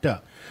wrapped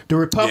up. The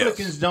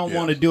Republicans don't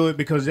want to do it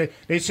because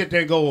they sit there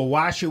and go, well,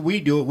 why should we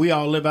do it? We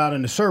all live out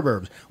in the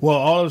suburbs. Well,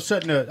 all of a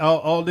sudden,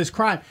 all this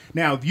crime.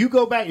 Now, if you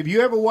go back, if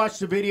you ever watched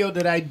the video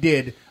that I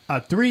did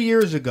 3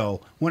 years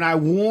ago when I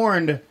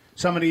warned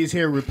some of these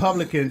here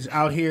Republicans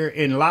out here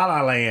in La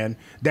La Land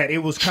that it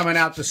was coming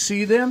out to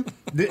see them,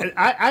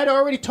 I'd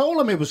already told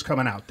them it was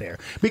coming out there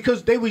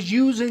because they was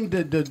using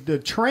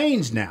the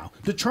trains now.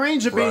 The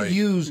trains are being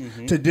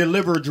used to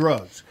deliver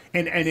drugs.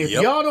 And if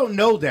y'all don't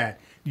know that,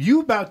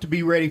 you about to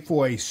be ready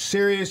for a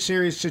serious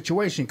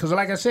situation. Because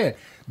like I said,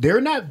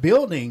 they're not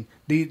building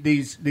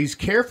these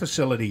care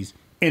facilities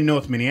in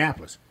North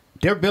Minneapolis.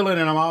 They're building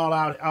them all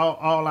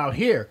out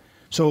here.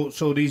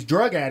 So these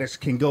drug addicts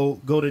can go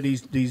to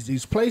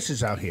these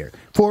places out here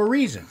for a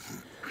reason.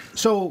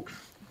 So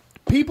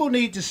people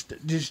need to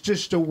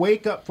just to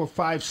wake up for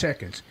 5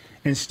 seconds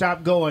and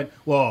stop going,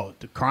 well,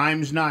 the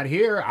crime's not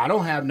here. I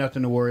don't have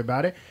nothing to worry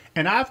about it.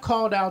 And I've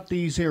called out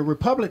these here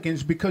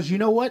Republicans because you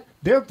know what?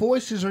 Their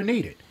voices are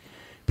needed.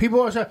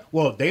 People are saying,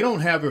 well, they don't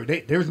have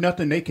there's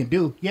nothing they can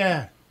do.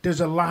 Yeah, there's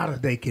a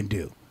lot they can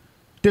do.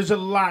 There's a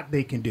lot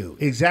they can do.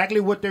 Exactly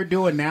what they're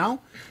doing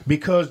now,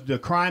 because the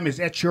crime is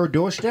at your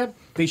doorstep,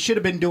 they should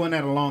have been doing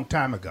that a long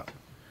time ago.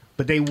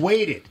 But they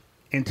waited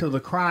until the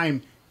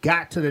crime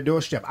got to the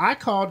doorstep. I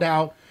called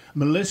out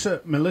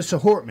Melissa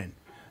Hortman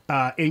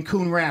in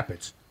Coon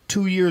Rapids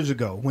 2 years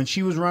ago when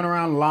she was running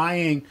around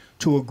lying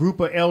to a group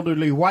of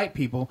elderly white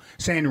people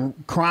saying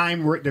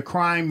the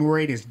crime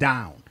rate is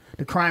down.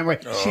 The crime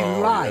rate. She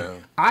lied. Yeah.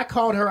 I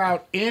called her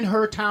out in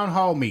her town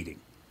hall meeting,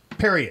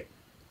 period.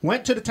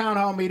 Went to the town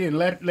hall meeting and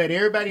let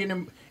everybody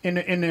in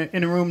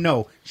the room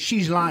know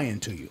she's lying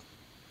to you.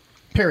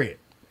 Period.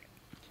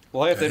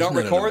 Well, if they don't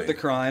record the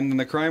crime, then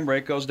the crime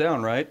rate goes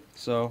down, right?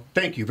 So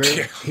thank you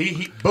very much.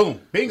 He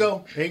boom,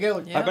 bingo, there you go.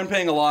 Yeah. I've been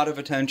paying a lot of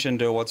attention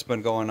to what's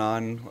been going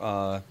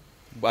on.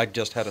 I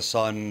just had a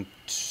son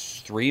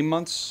 2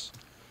 months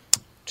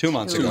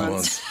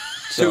ago.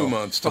 2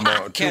 months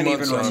tomorrow. I can't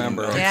even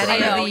remember. I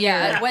know,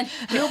 yeah. When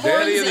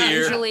newborns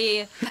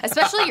usually,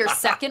 especially your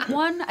second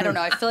one, I don't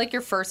know, I feel like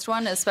your first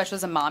one, especially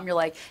as a mom, you're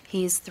like,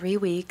 he's 3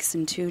 weeks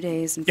and 2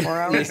 days and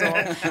 4 hours old.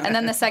 And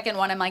then the second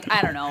one, I'm like,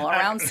 I don't know,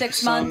 around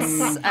 6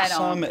 months. I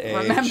don't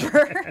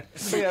remember.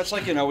 So yeah, it's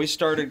like,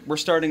 we're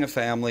starting a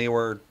family.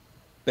 We're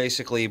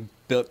basically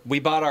we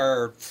bought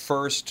our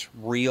first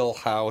real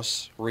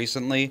house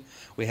recently.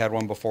 We had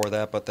one before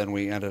that, but then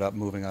we ended up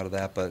moving out of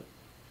that. But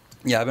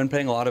yeah, I've been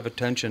paying a lot of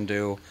attention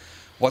to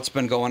what's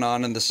been going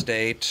on in the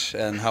state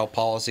and how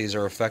policies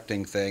are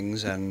affecting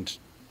things and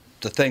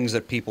the things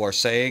that people are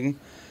saying,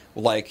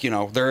 like,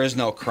 there is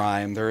no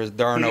crime, there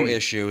are no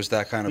issues,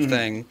 that kind of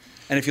thing.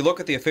 And if you look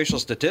at the official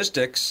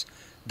statistics,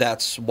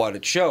 that's what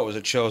it shows.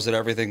 It shows that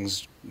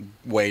everything's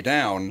way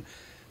down.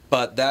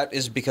 But that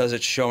is because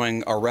it's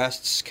showing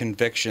arrests,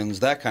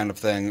 convictions, that kind of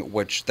thing,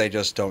 which they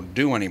just don't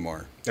do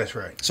anymore. That's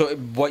right. So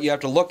what you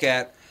have to look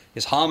at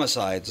is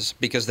homicides,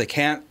 because they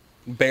can't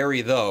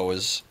bury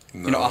those.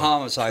 A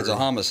homicide's a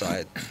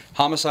homicide.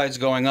 Homicides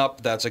going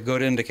up, that's a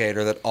good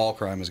indicator that all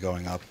crime is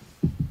going up.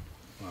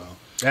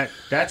 Wow.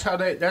 That's how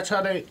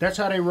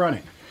they run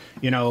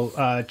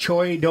it.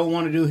 Choi don't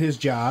want to do his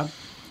job.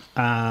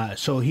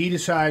 So he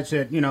decides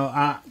that,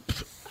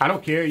 I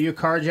don't care, you're a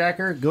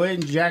carjacker, go ahead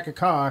and jack a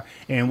car,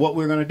 and what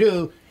we're going to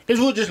do is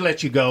we'll just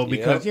let you go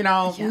because,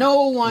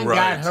 no one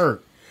got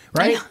hurt,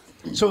 right?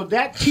 So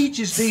that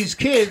teaches these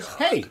kids,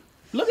 hey,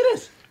 look at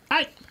this.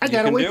 I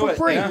got away for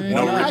free. Yeah.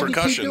 No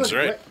repercussions,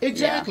 right?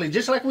 Exactly,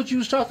 just like what you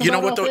was talking about. You know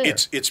what, though?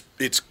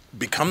 It's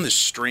become this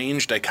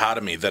strange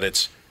dichotomy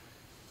that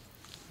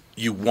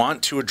you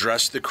want to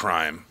address the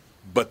crime,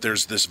 but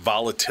there's this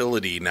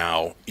volatility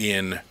now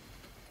in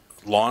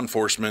law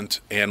enforcement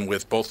and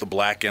with both the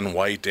black and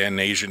white and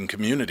Asian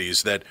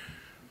communities that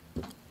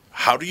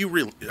how do you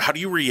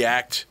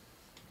react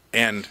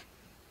and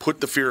put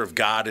the fear of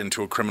God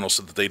into a criminal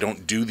so that they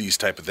don't do these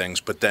type of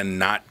things, but then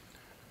not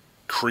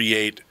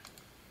create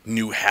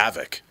new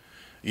havoc?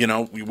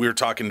 We were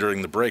talking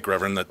during the break,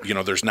 Reverend, that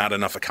there's not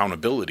enough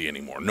accountability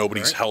anymore.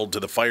 Nobody's held to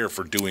the fire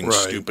for doing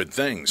stupid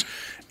things.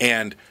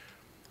 And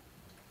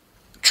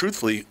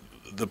truthfully,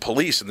 the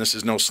police, and this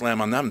is no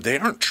slam on them, they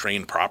aren't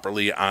trained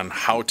properly on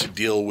how to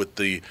deal with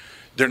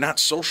they're not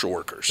social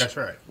workers. That's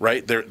right.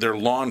 Right? They're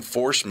law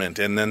enforcement,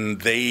 and then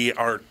they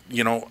are,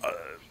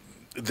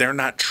 they're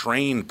not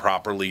trained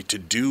properly to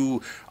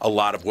do a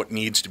lot of what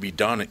needs to be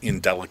done in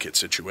delicate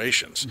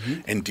situations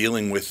and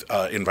dealing with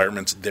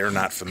environments they're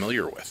not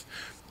familiar with.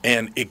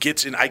 And it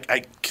gets in,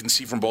 I can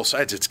see from both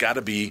sides, it's got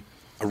to be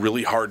a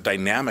really hard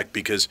dynamic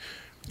because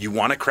you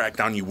want to crack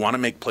down, you want to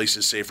make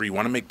places safer, you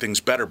want to make things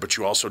better, but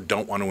you also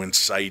don't want to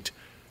incite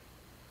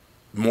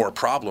more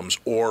problems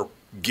or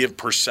give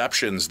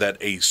perceptions that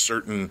a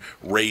certain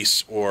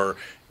race or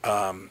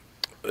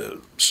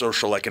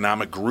social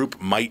economic group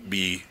might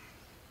be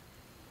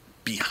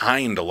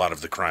behind a lot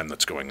of the crime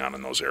that's going on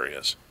in those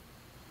areas.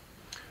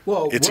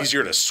 Well, it's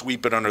easier to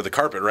sweep it under the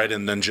carpet, right,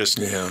 and then just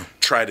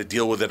try to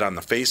deal with it on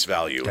the face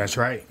value. That's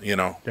right.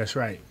 That's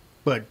right.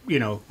 But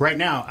right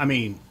now, I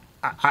mean,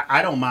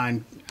 I don't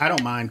mind. I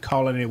don't mind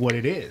calling it what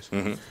it is.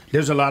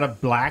 There's a lot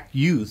of black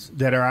youth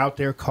that are out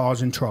there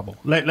causing trouble.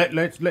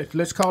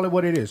 Let's call it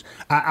what it is.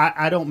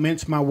 I don't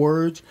mince my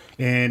words,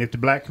 and if the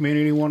black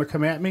community want to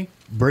come at me,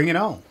 bring it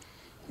on.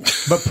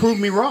 But prove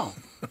me wrong.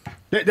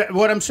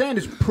 What I'm saying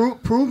is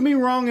prove me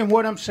wrong in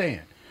what I'm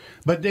saying.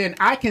 But then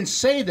I can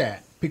say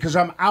that because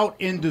I'm out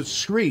in the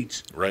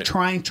streets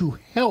trying to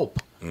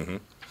help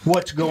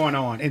what's going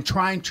on and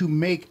trying to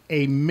make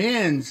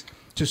amends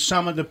to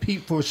some of the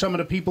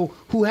people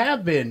who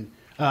have been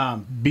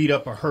beat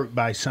up or hurt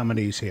by some of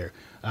these here.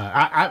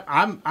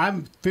 I'm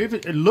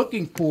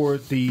looking for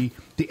the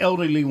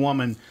elderly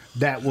woman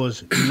that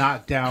was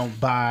knocked down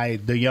by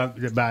the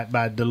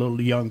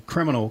little young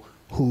criminal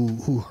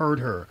who hurt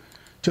her.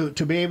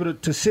 To be able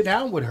to sit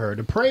down with her,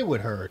 to pray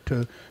with her,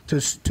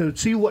 to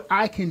see what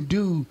I can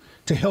do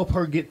to help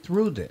her get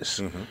through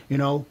this.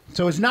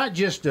 So it's not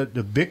just the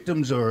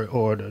victims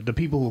or the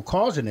people who are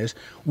causing this.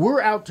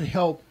 We're out to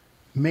help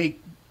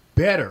make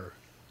better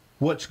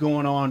what's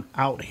going on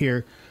out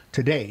here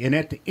today. And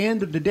at the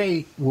end of the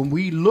day, when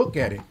we look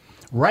at it,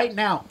 right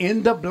now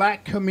in the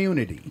black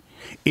community,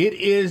 it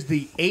is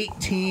the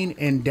 18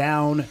 and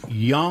down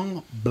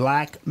young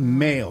black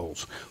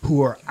males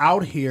who are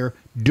out here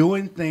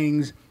doing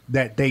things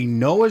that they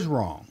know is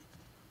wrong.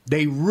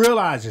 They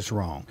realize it's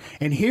wrong.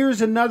 And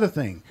here's another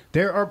thing.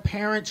 There are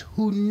parents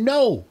who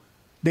know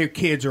their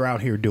kids are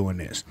out here doing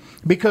this.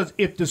 Because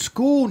if the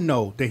school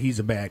know that he's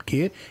a bad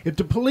kid, if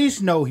the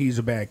police know he's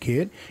a bad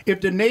kid,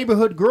 if the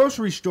neighborhood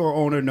grocery store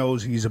owner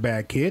knows he's a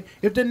bad kid,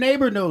 if the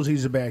neighbor knows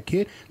he's a bad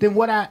kid, then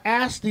what I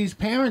ask these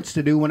parents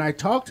to do when I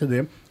talk to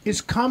them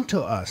is come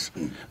to us.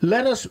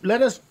 Let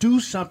us do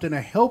something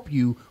to help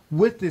you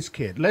with this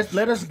kid. Let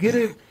us get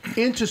it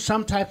into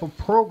some type of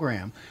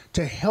program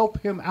to help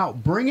him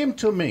out. Bring him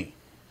to me,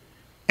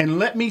 and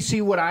let me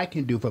see what I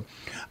can do for him.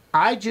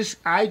 I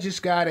just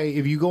got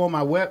if you go on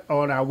our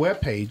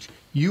webpage,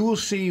 you will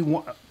see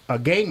a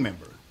gang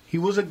member. He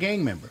was a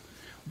gang member.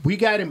 We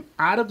got him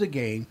out of the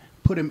game,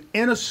 put him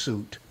in a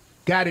suit,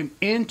 got him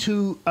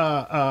into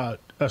a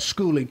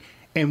schooling,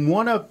 and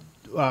one of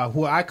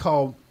who I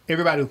call,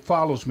 everybody who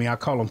follows me, I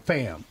call him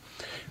fam.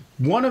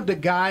 One of the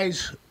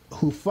guys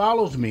who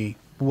follows me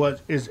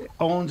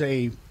owns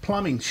a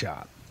plumbing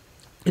shop,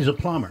 is a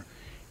plumber.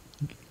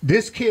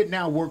 This kid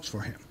now works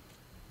for him.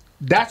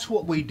 That's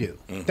what we do.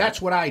 Mm-hmm.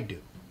 That's what I do.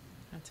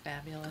 That's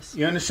fabulous.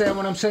 You understand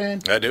what I'm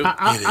saying? I do.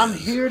 I'm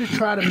here to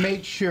try to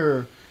make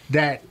sure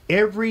that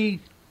every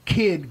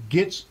kid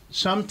gets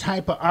some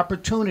type of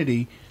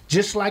opportunity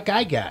just like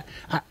I got.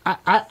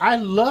 I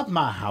love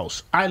my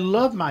house. I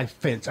love my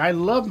fence. I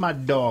love my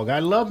dog. I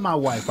love my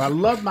wife. I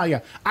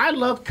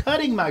love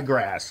cutting my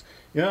grass.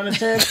 You know what I'm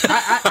saying?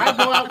 I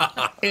go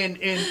out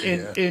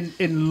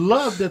and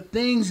love the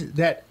things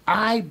that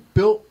I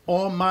built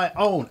on my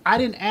own. I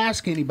didn't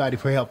ask anybody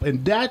for help.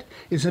 And that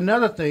is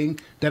another thing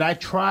that I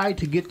try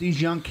to get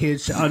these young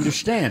kids to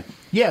understand.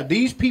 Yeah,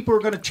 these people are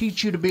going to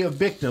teach you to be a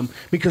victim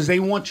because they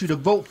want you to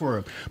vote for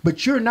them.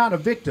 But you're not a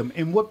victim.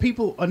 And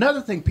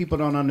another thing people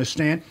don't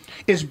understand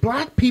is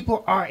black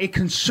people are a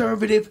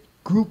conservative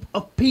group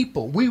of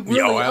people. We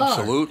really are.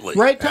 Absolutely.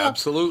 Right, Tom?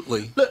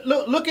 Absolutely.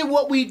 Look at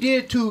what we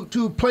did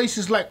to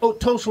places like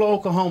Tulsa,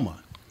 Oklahoma.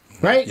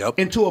 Right? Yep.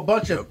 Until a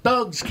bunch of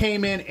thugs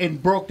came in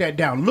and broke that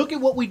down. Look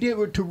at what we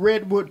did to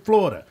Redwood,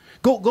 Florida.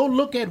 Go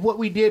look at what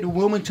we did to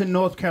Wilmington,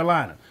 North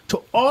Carolina.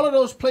 To all of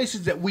those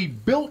places that we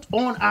built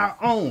on our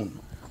own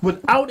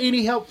without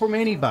any help from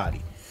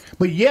anybody.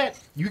 But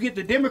yet, you get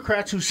the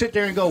Democrats who sit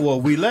there and go, well,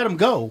 we let them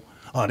go.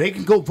 They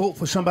can go vote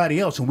for somebody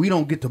else and we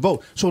don't get to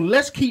vote. So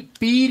let's keep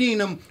feeding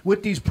them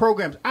with these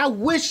programs. I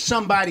wish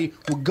somebody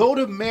would go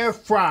to Mayor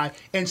Fry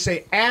and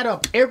say, add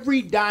up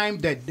every dime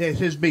that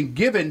has been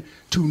given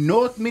to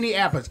North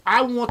Minneapolis.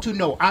 I want to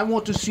know. I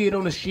want to see it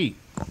on a sheet.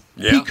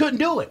 Yeah. He couldn't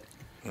do it.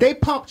 They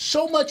pumped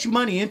so much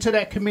money into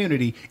that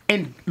community,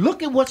 and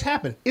look at what's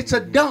happened. It's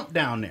a dump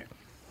down there.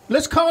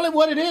 Let's call it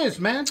what it is,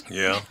 man.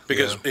 Yeah,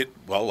 because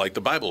like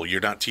the Bible, you're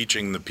not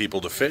teaching the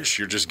people to fish.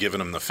 You're just giving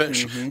them the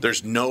fish. Mm-hmm.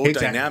 There's no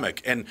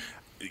dynamic. And,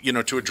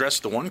 to address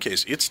the one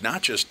case, it's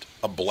not just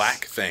a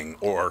black thing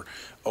or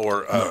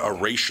a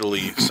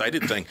racially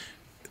sided thing.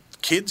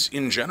 Kids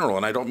in general,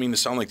 and I don't mean to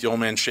sound like the old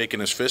man shaking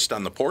his fist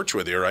on the porch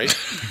with you, right?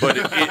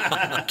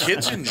 But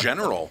kids in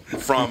general,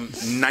 from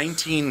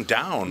 19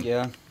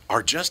 down,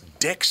 are just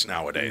dicks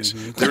nowadays.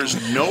 Mm-hmm.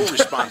 There's no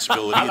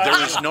responsibility.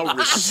 There is no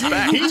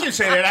respect. He can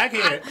say that. I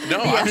can't. No,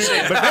 I'm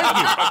saying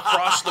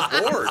across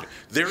the board.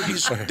 There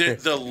is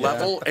the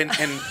level, and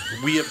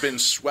we have been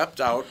swept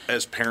out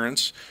as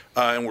parents,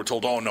 and we're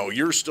told, oh, no,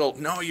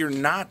 you're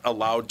not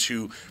allowed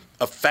to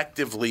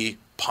effectively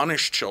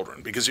punish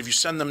children, because if you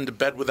send them to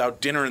bed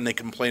without dinner and they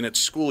complain at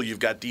school, you've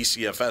got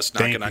DCFS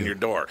knocking on your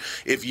door.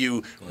 If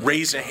you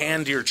raise a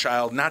hand to your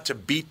child, not to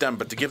beat them,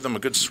 but to give them a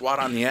good swat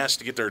on the ass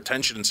to get their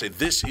attention and say,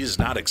 this is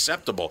not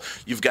acceptable,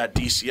 you've got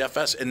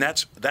DCFS. And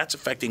that's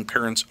affecting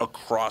parents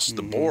across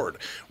the board.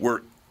 We're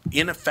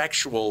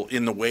ineffectual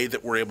in the way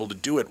that we're able to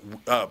do it.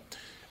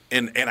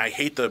 And I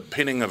hate the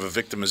pinning of a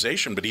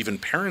victimization, but even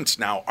parents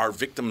now are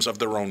victims of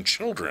their own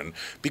children,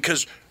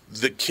 because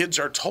the kids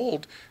are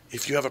told,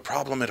 if you have a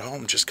problem at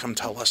home, just come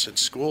tell us at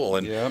school,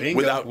 and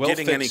without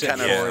getting any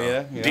kind of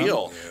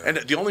deal. Yeah. And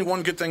the only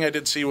one good thing I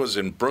did see was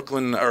in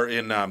Brooklyn, or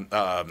in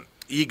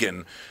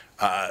Egan,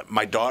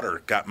 my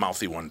daughter got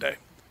mouthy one day,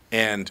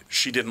 and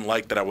she didn't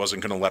like that I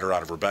wasn't going to let her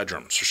out of her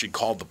bedroom, so she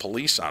called the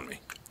police on me.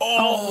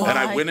 Oh, and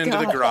I went into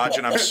the garage,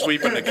 and I'm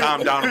sweeping to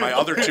calm down, and my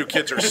other two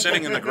kids are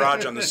sitting in the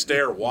garage on the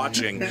stair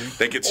watching.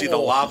 They could see the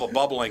lava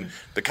bubbling.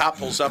 The cop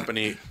pulls up, and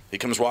he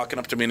comes walking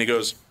up to me, and he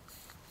goes,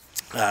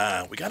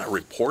 we got a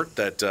report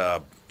that,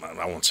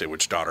 I won't say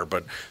which daughter,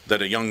 but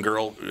that a young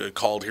girl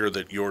called here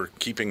that you're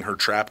keeping her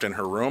trapped in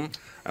her room.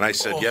 And I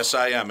said, yes,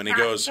 I am. And he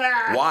goes,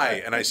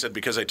 why? And I said,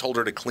 because I told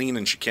her to clean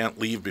and she can't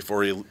leave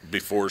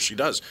before she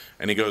does.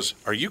 And he goes,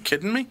 are you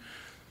kidding me?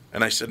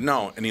 And I said,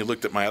 no. And he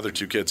looked at my other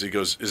two kids. He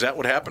goes, is that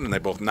what happened? And they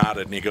both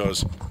nodded. And he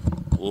goes,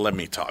 let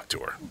me talk to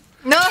her.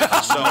 No.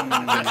 So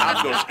the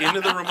cop goes into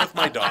the room with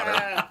my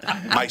daughter.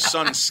 My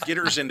son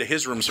skitters into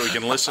his room so he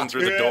can listen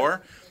through the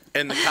door.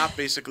 And the cop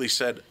basically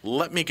said,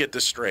 let me get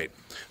this straight.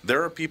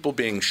 There are people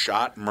being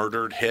shot,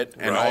 murdered, hit,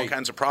 and all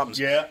kinds of problems.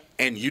 Yeah.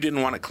 And you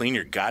didn't want to clean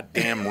your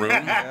goddamn room.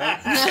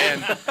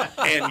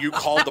 And you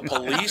called the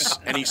police,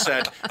 and he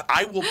said,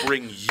 I will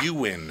bring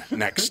you in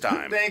next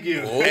time. Thank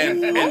you.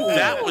 And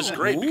that was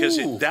great, because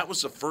that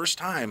was the first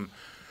time.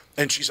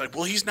 And she's like,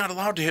 well, he's not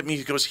allowed to hit me.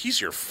 He goes, he's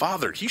your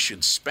father. He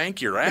should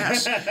spank your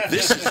ass.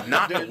 This is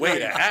not the way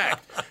to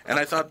act. And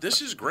I thought,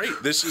 this is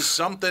great. This is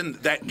something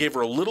that gave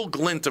her a little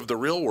glint of the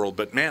real world.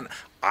 But, man,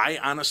 I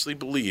honestly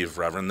believe,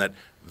 Reverend, that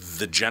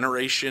the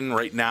generation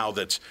right now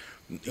that's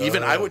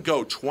Even I would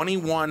go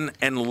 21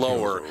 and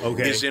lower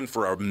is in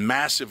for a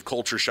massive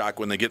culture shock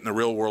when they get in the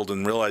real world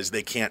and realize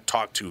they can't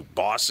talk to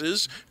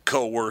bosses,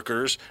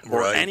 coworkers,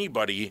 or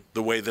anybody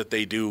the way that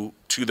they do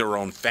to their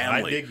own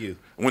family. I dig you.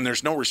 When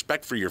there's no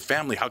respect for your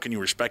family, how can you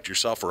respect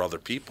yourself or other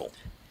people?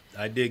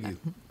 I dig you.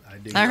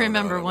 I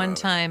remember one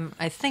time,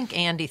 I think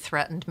Andy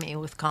threatened me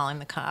with calling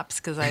the cops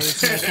because I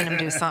was making him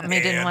do something he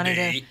didn't want to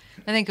do.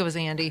 I think it was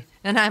Andy.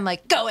 And I'm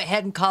like, go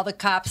ahead and call the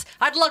cops.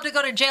 I'd love to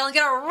go to jail and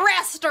get a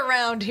rest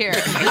around here.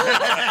 Get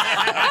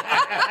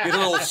a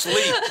little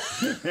sleep.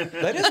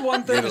 That is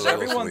one thing, is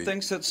everyone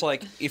thinks it's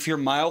like, if you're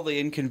mildly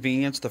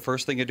inconvenienced, the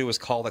first thing you do is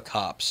call the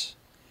cops.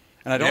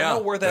 And I don't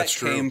know where that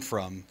came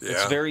from. Yeah.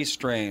 It's very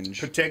strange.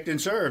 Protect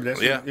and serve. That's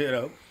what, you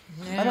know.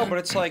 Yeah. I know, but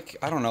it's like,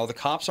 I don't know, the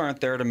cops aren't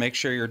there to make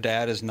sure your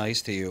dad is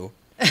nice to you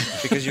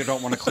because you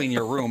don't want to clean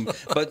your room.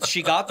 But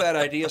she got that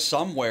idea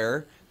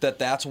somewhere that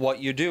that's what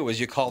you do, is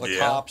you call the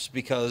cops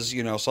because,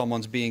 you know,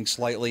 someone's being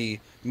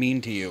slightly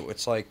mean to you.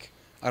 It's like,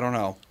 I don't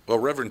know. Well,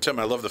 Reverend Tim,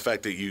 I love the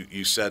fact that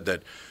you said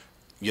that,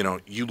 you know,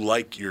 you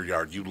like your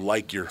yard, you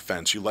like your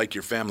fence, you like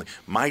your family.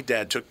 My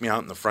dad took me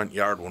out in the front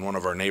yard when one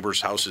of our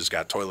neighbors' houses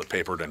got toilet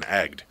papered and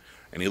egged.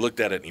 And he looked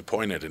at it and he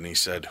pointed and he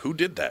said, "Who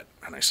did that?"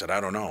 And I said, "I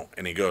don't know."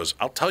 And he goes,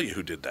 "I'll tell you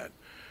who did that.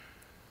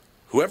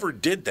 Whoever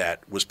did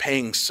that was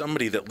paying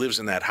somebody that lives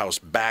in that house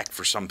back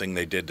for something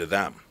they did to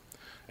them."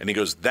 And he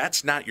goes,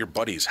 "That's not your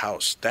buddy's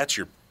house. That's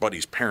your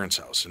buddy's parents'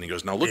 house." And he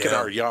goes, "Now look at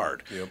our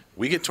yard. Yep.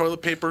 We get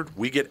toilet papered,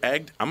 we get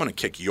egged. I'm going to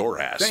kick your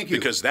ass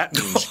because that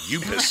means you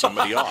pissed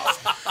somebody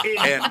off."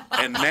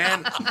 And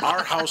man,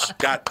 our house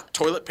got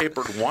toilet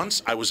papered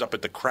once. I was up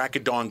at the crack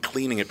of dawn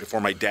cleaning it before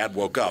my dad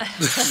woke up.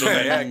 So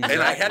and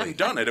I hadn't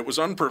done it. It was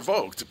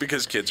unprovoked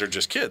because kids are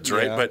just kids,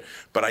 right? Yeah.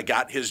 But I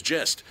got his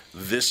gist.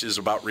 This is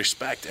about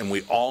respect, and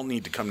we all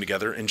need to come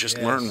together and just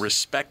learn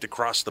respect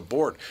across the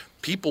board.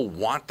 People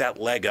want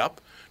that leg up.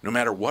 No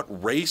matter what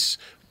race,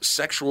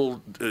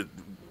 sexual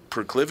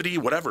proclivity,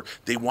 whatever,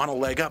 they want a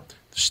leg up.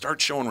 Start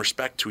showing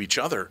respect to each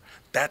other.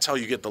 That's how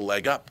you get the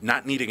leg up.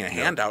 Not needing a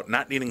handout,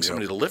 not needing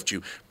somebody to lift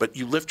you, but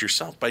you lift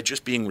yourself by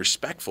just being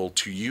respectful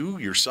to you,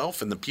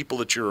 yourself, and the people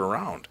that you're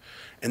around.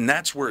 And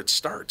that's where it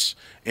starts.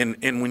 And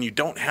when you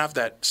don't have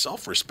that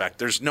self-respect,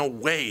 there's no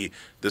way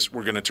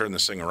we're going to turn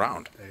this thing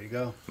around. There you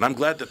go. And I'm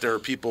glad that there are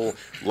people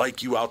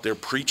like you out there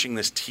preaching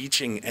this,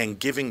 teaching, and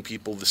giving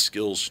people the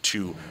skills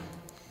to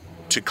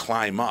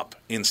climb up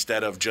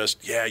instead of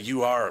just,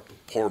 you are a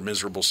poor,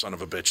 miserable son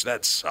of a bitch.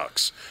 That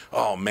sucks.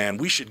 Oh, man,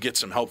 we should get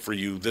some help for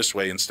you this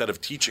way instead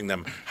of teaching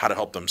them how to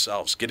help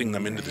themselves, getting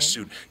them into the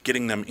suit,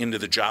 getting them into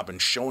the job,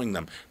 and showing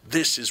them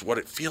this is what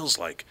it feels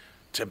like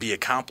to be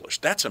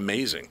accomplished. That's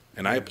amazing.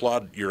 And I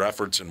applaud your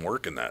efforts and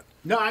work in that.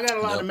 No, I got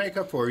a lot to make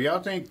up for.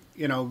 Y'all think,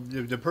 you know,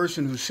 the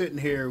person who's sitting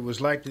here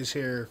was like this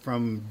here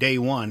from day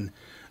one.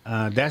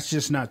 That's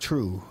just not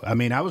true. I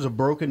mean, I was a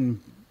broken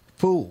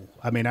fool.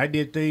 I mean, I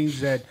did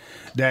things that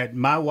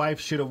my wife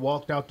should have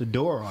walked out the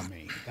door on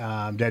me,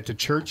 that the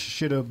church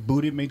should have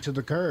booted me to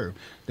the curb,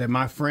 that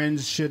my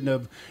friends shouldn't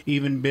have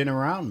even been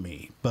around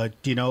me. But,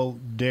 you know,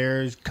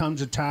 there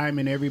comes a time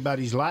in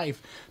everybody's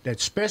life that,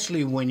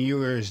 especially when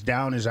you're as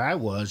down as I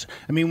was,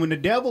 I mean, when the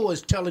devil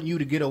is telling you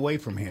to get away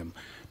from him,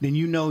 then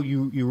you know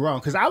you're wrong.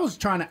 Because I was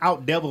trying to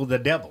out-devil the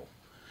devil.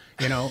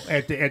 You know,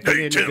 at the end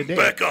of the day.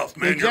 Back off,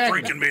 man. Exactly.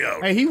 You're freaking me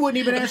out. And he wouldn't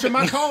even answer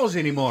my calls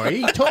anymore.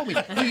 He told me,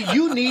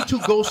 you need to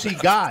go see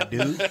God,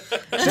 dude. Seriously,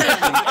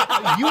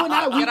 you and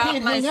I, we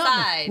can't hang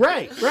out.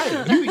 Right.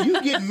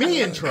 You get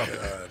me in trouble.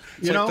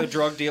 It's like the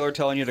drug dealer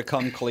telling you to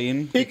come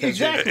clean.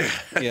 Exactly.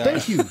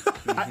 Thank you.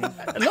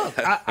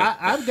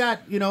 I've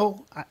got, you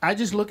know, I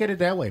just look at it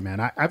that way,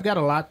 man. I've got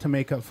a lot to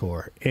make up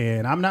for.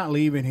 And I'm not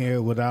leaving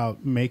here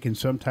without making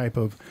some type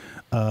of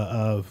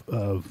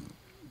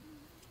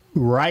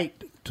right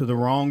to the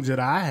wrongs that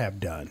I have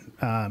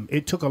done.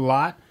 It took a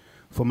lot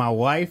for my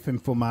wife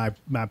and for my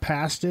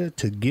pastor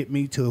to get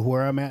me to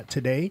where I'm at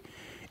today.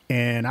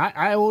 And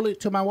I owe it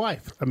to my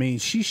wife. I mean,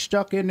 she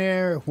stuck in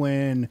there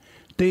when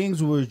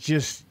things were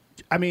just,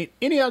 I mean,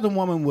 any other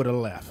woman would have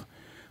left.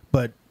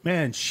 But,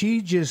 man, she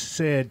just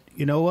said,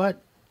 you know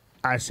what?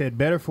 I said,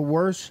 better for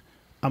worse,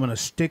 I'm going to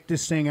stick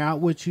this thing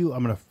out with you.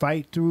 I'm going to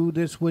fight through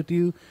this with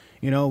you.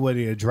 You know, whether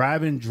you're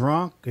driving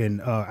drunk,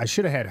 and I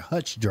should have had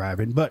Hutch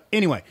driving, but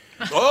anyway.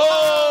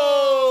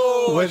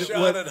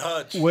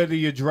 Whether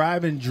you're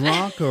driving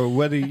drunk or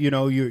whether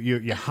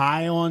you're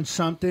high on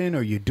something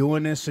or you're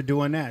doing this or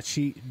doing that,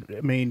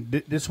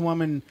 this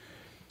woman,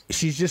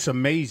 she's just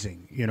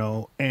amazing, you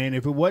know. And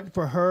if it wasn't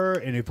for her,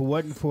 and if it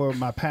wasn't for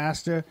my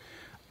pastor,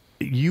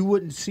 you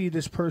wouldn't see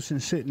this person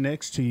sitting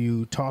next to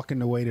you talking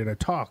the way that I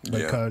talk,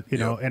 because you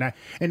know. And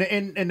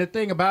the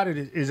thing about it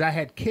is I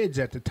had kids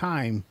at the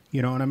time.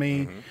 You know what I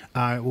mean?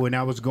 Mm-hmm. When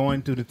I was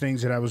going through the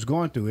things that I was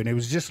going through, and it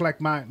was just like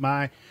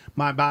my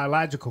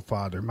biological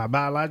father. My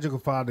biological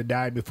father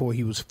died before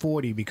he was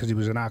 40 because he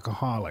was an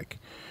alcoholic,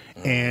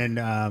 and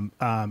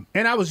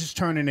I was just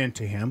turning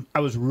into him. I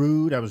was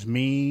rude. I was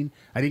mean.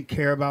 I didn't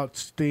care about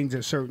things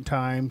at certain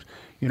times.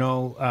 You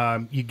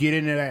know, you get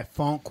into that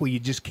funk where you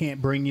just can't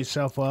bring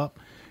yourself up.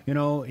 you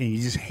know, and you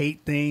just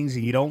hate things,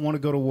 and you don't want to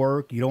go to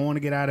work, you don't want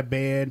to get out of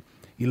bed,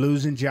 you're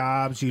losing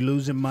jobs, you're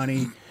losing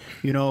money,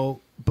 you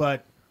know.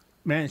 But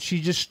man,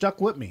 she just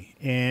stuck with me,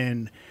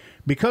 and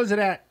because of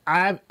that,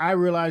 I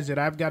realized that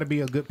I've got to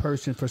be a good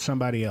person for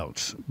somebody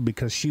else,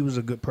 because she was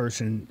a good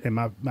person, and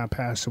my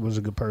pastor was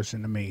a good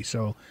person to me.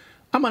 So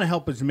I'm going to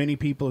help as many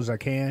people as I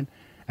can,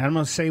 and I'm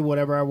going to say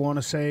whatever I want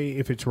to say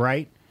if it's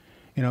right.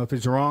 You know, if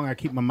it's wrong, I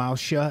keep my mouth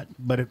shut.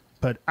 But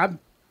I'm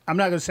not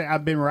going to say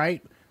I've been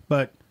right,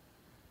 but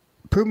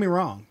prove me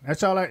wrong.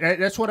 That's all.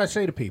 That's what I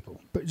say to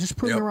people. But just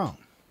prove me wrong.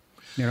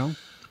 You know.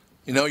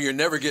 You know, you're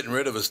never getting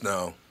rid of us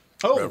now.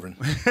 Reverend.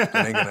 It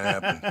ain't going to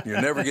happen.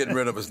 You're never getting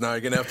rid of us now.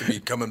 You're going to have to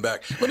be coming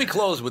back. Let me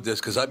close with this,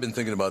 because I've been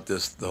thinking about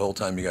this the whole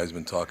time you guys have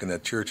been talking.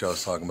 That church I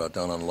was talking about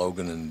down on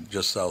Logan and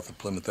just south of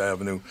Plymouth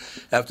Avenue,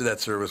 after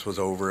that service was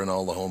over and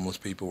all the homeless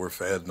people were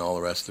fed and all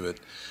the rest of it,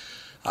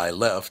 I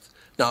left.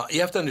 Now, you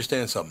have to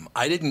understand something.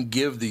 I didn't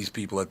give these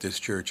people at this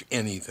church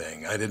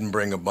anything. I didn't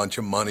bring a bunch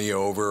of money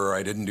over, or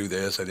I didn't do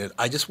this.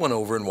 I just went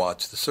over and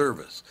watched the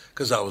service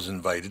because I was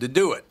invited to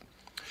do it.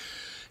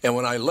 And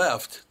when I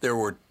left, there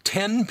were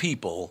 10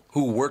 people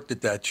who worked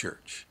at that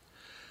church.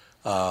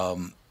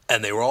 And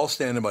they were all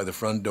standing by the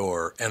front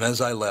door. And as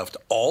I left,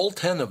 all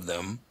 10 of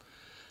them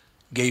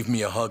gave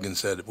me a hug and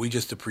said, "We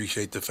just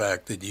appreciate the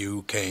fact that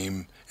you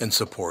came and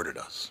supported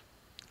us."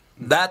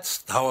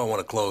 That's how I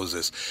want to close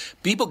this.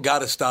 People got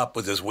to stop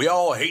with this. We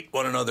all hate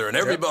one another, and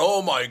everybody,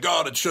 oh my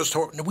God, it's just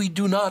horrible. No, we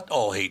do not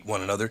all hate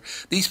one another.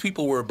 These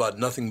people were about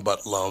nothing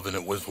but love, and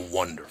it was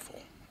wonderful.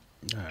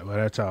 All right, well,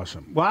 that's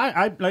awesome. Well,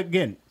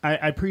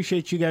 I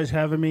appreciate you guys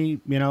having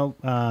me. You know,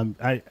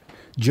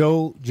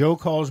 Joe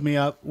calls me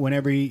up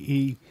whenever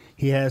he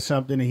has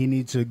something and he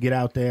needs to get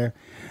out there.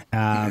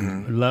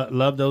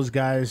 Love those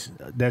guys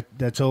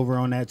that's over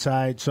on that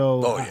side.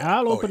 So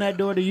I'll open that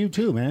door to you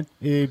too, man.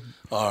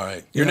 All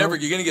right, you're going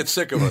to get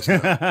sick of us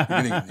now.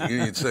 You're going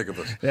to get sick of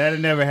us. That'll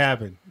never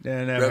happen.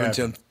 Reverend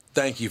Tim,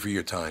 thank you for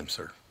your time,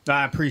 sir.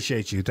 I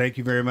appreciate you. Thank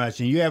you very much,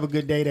 and you have a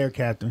good day there,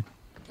 Catherine.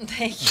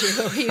 Thank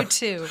you. You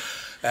too.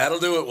 That'll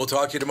do it. We'll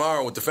talk to you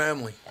tomorrow with the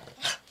family.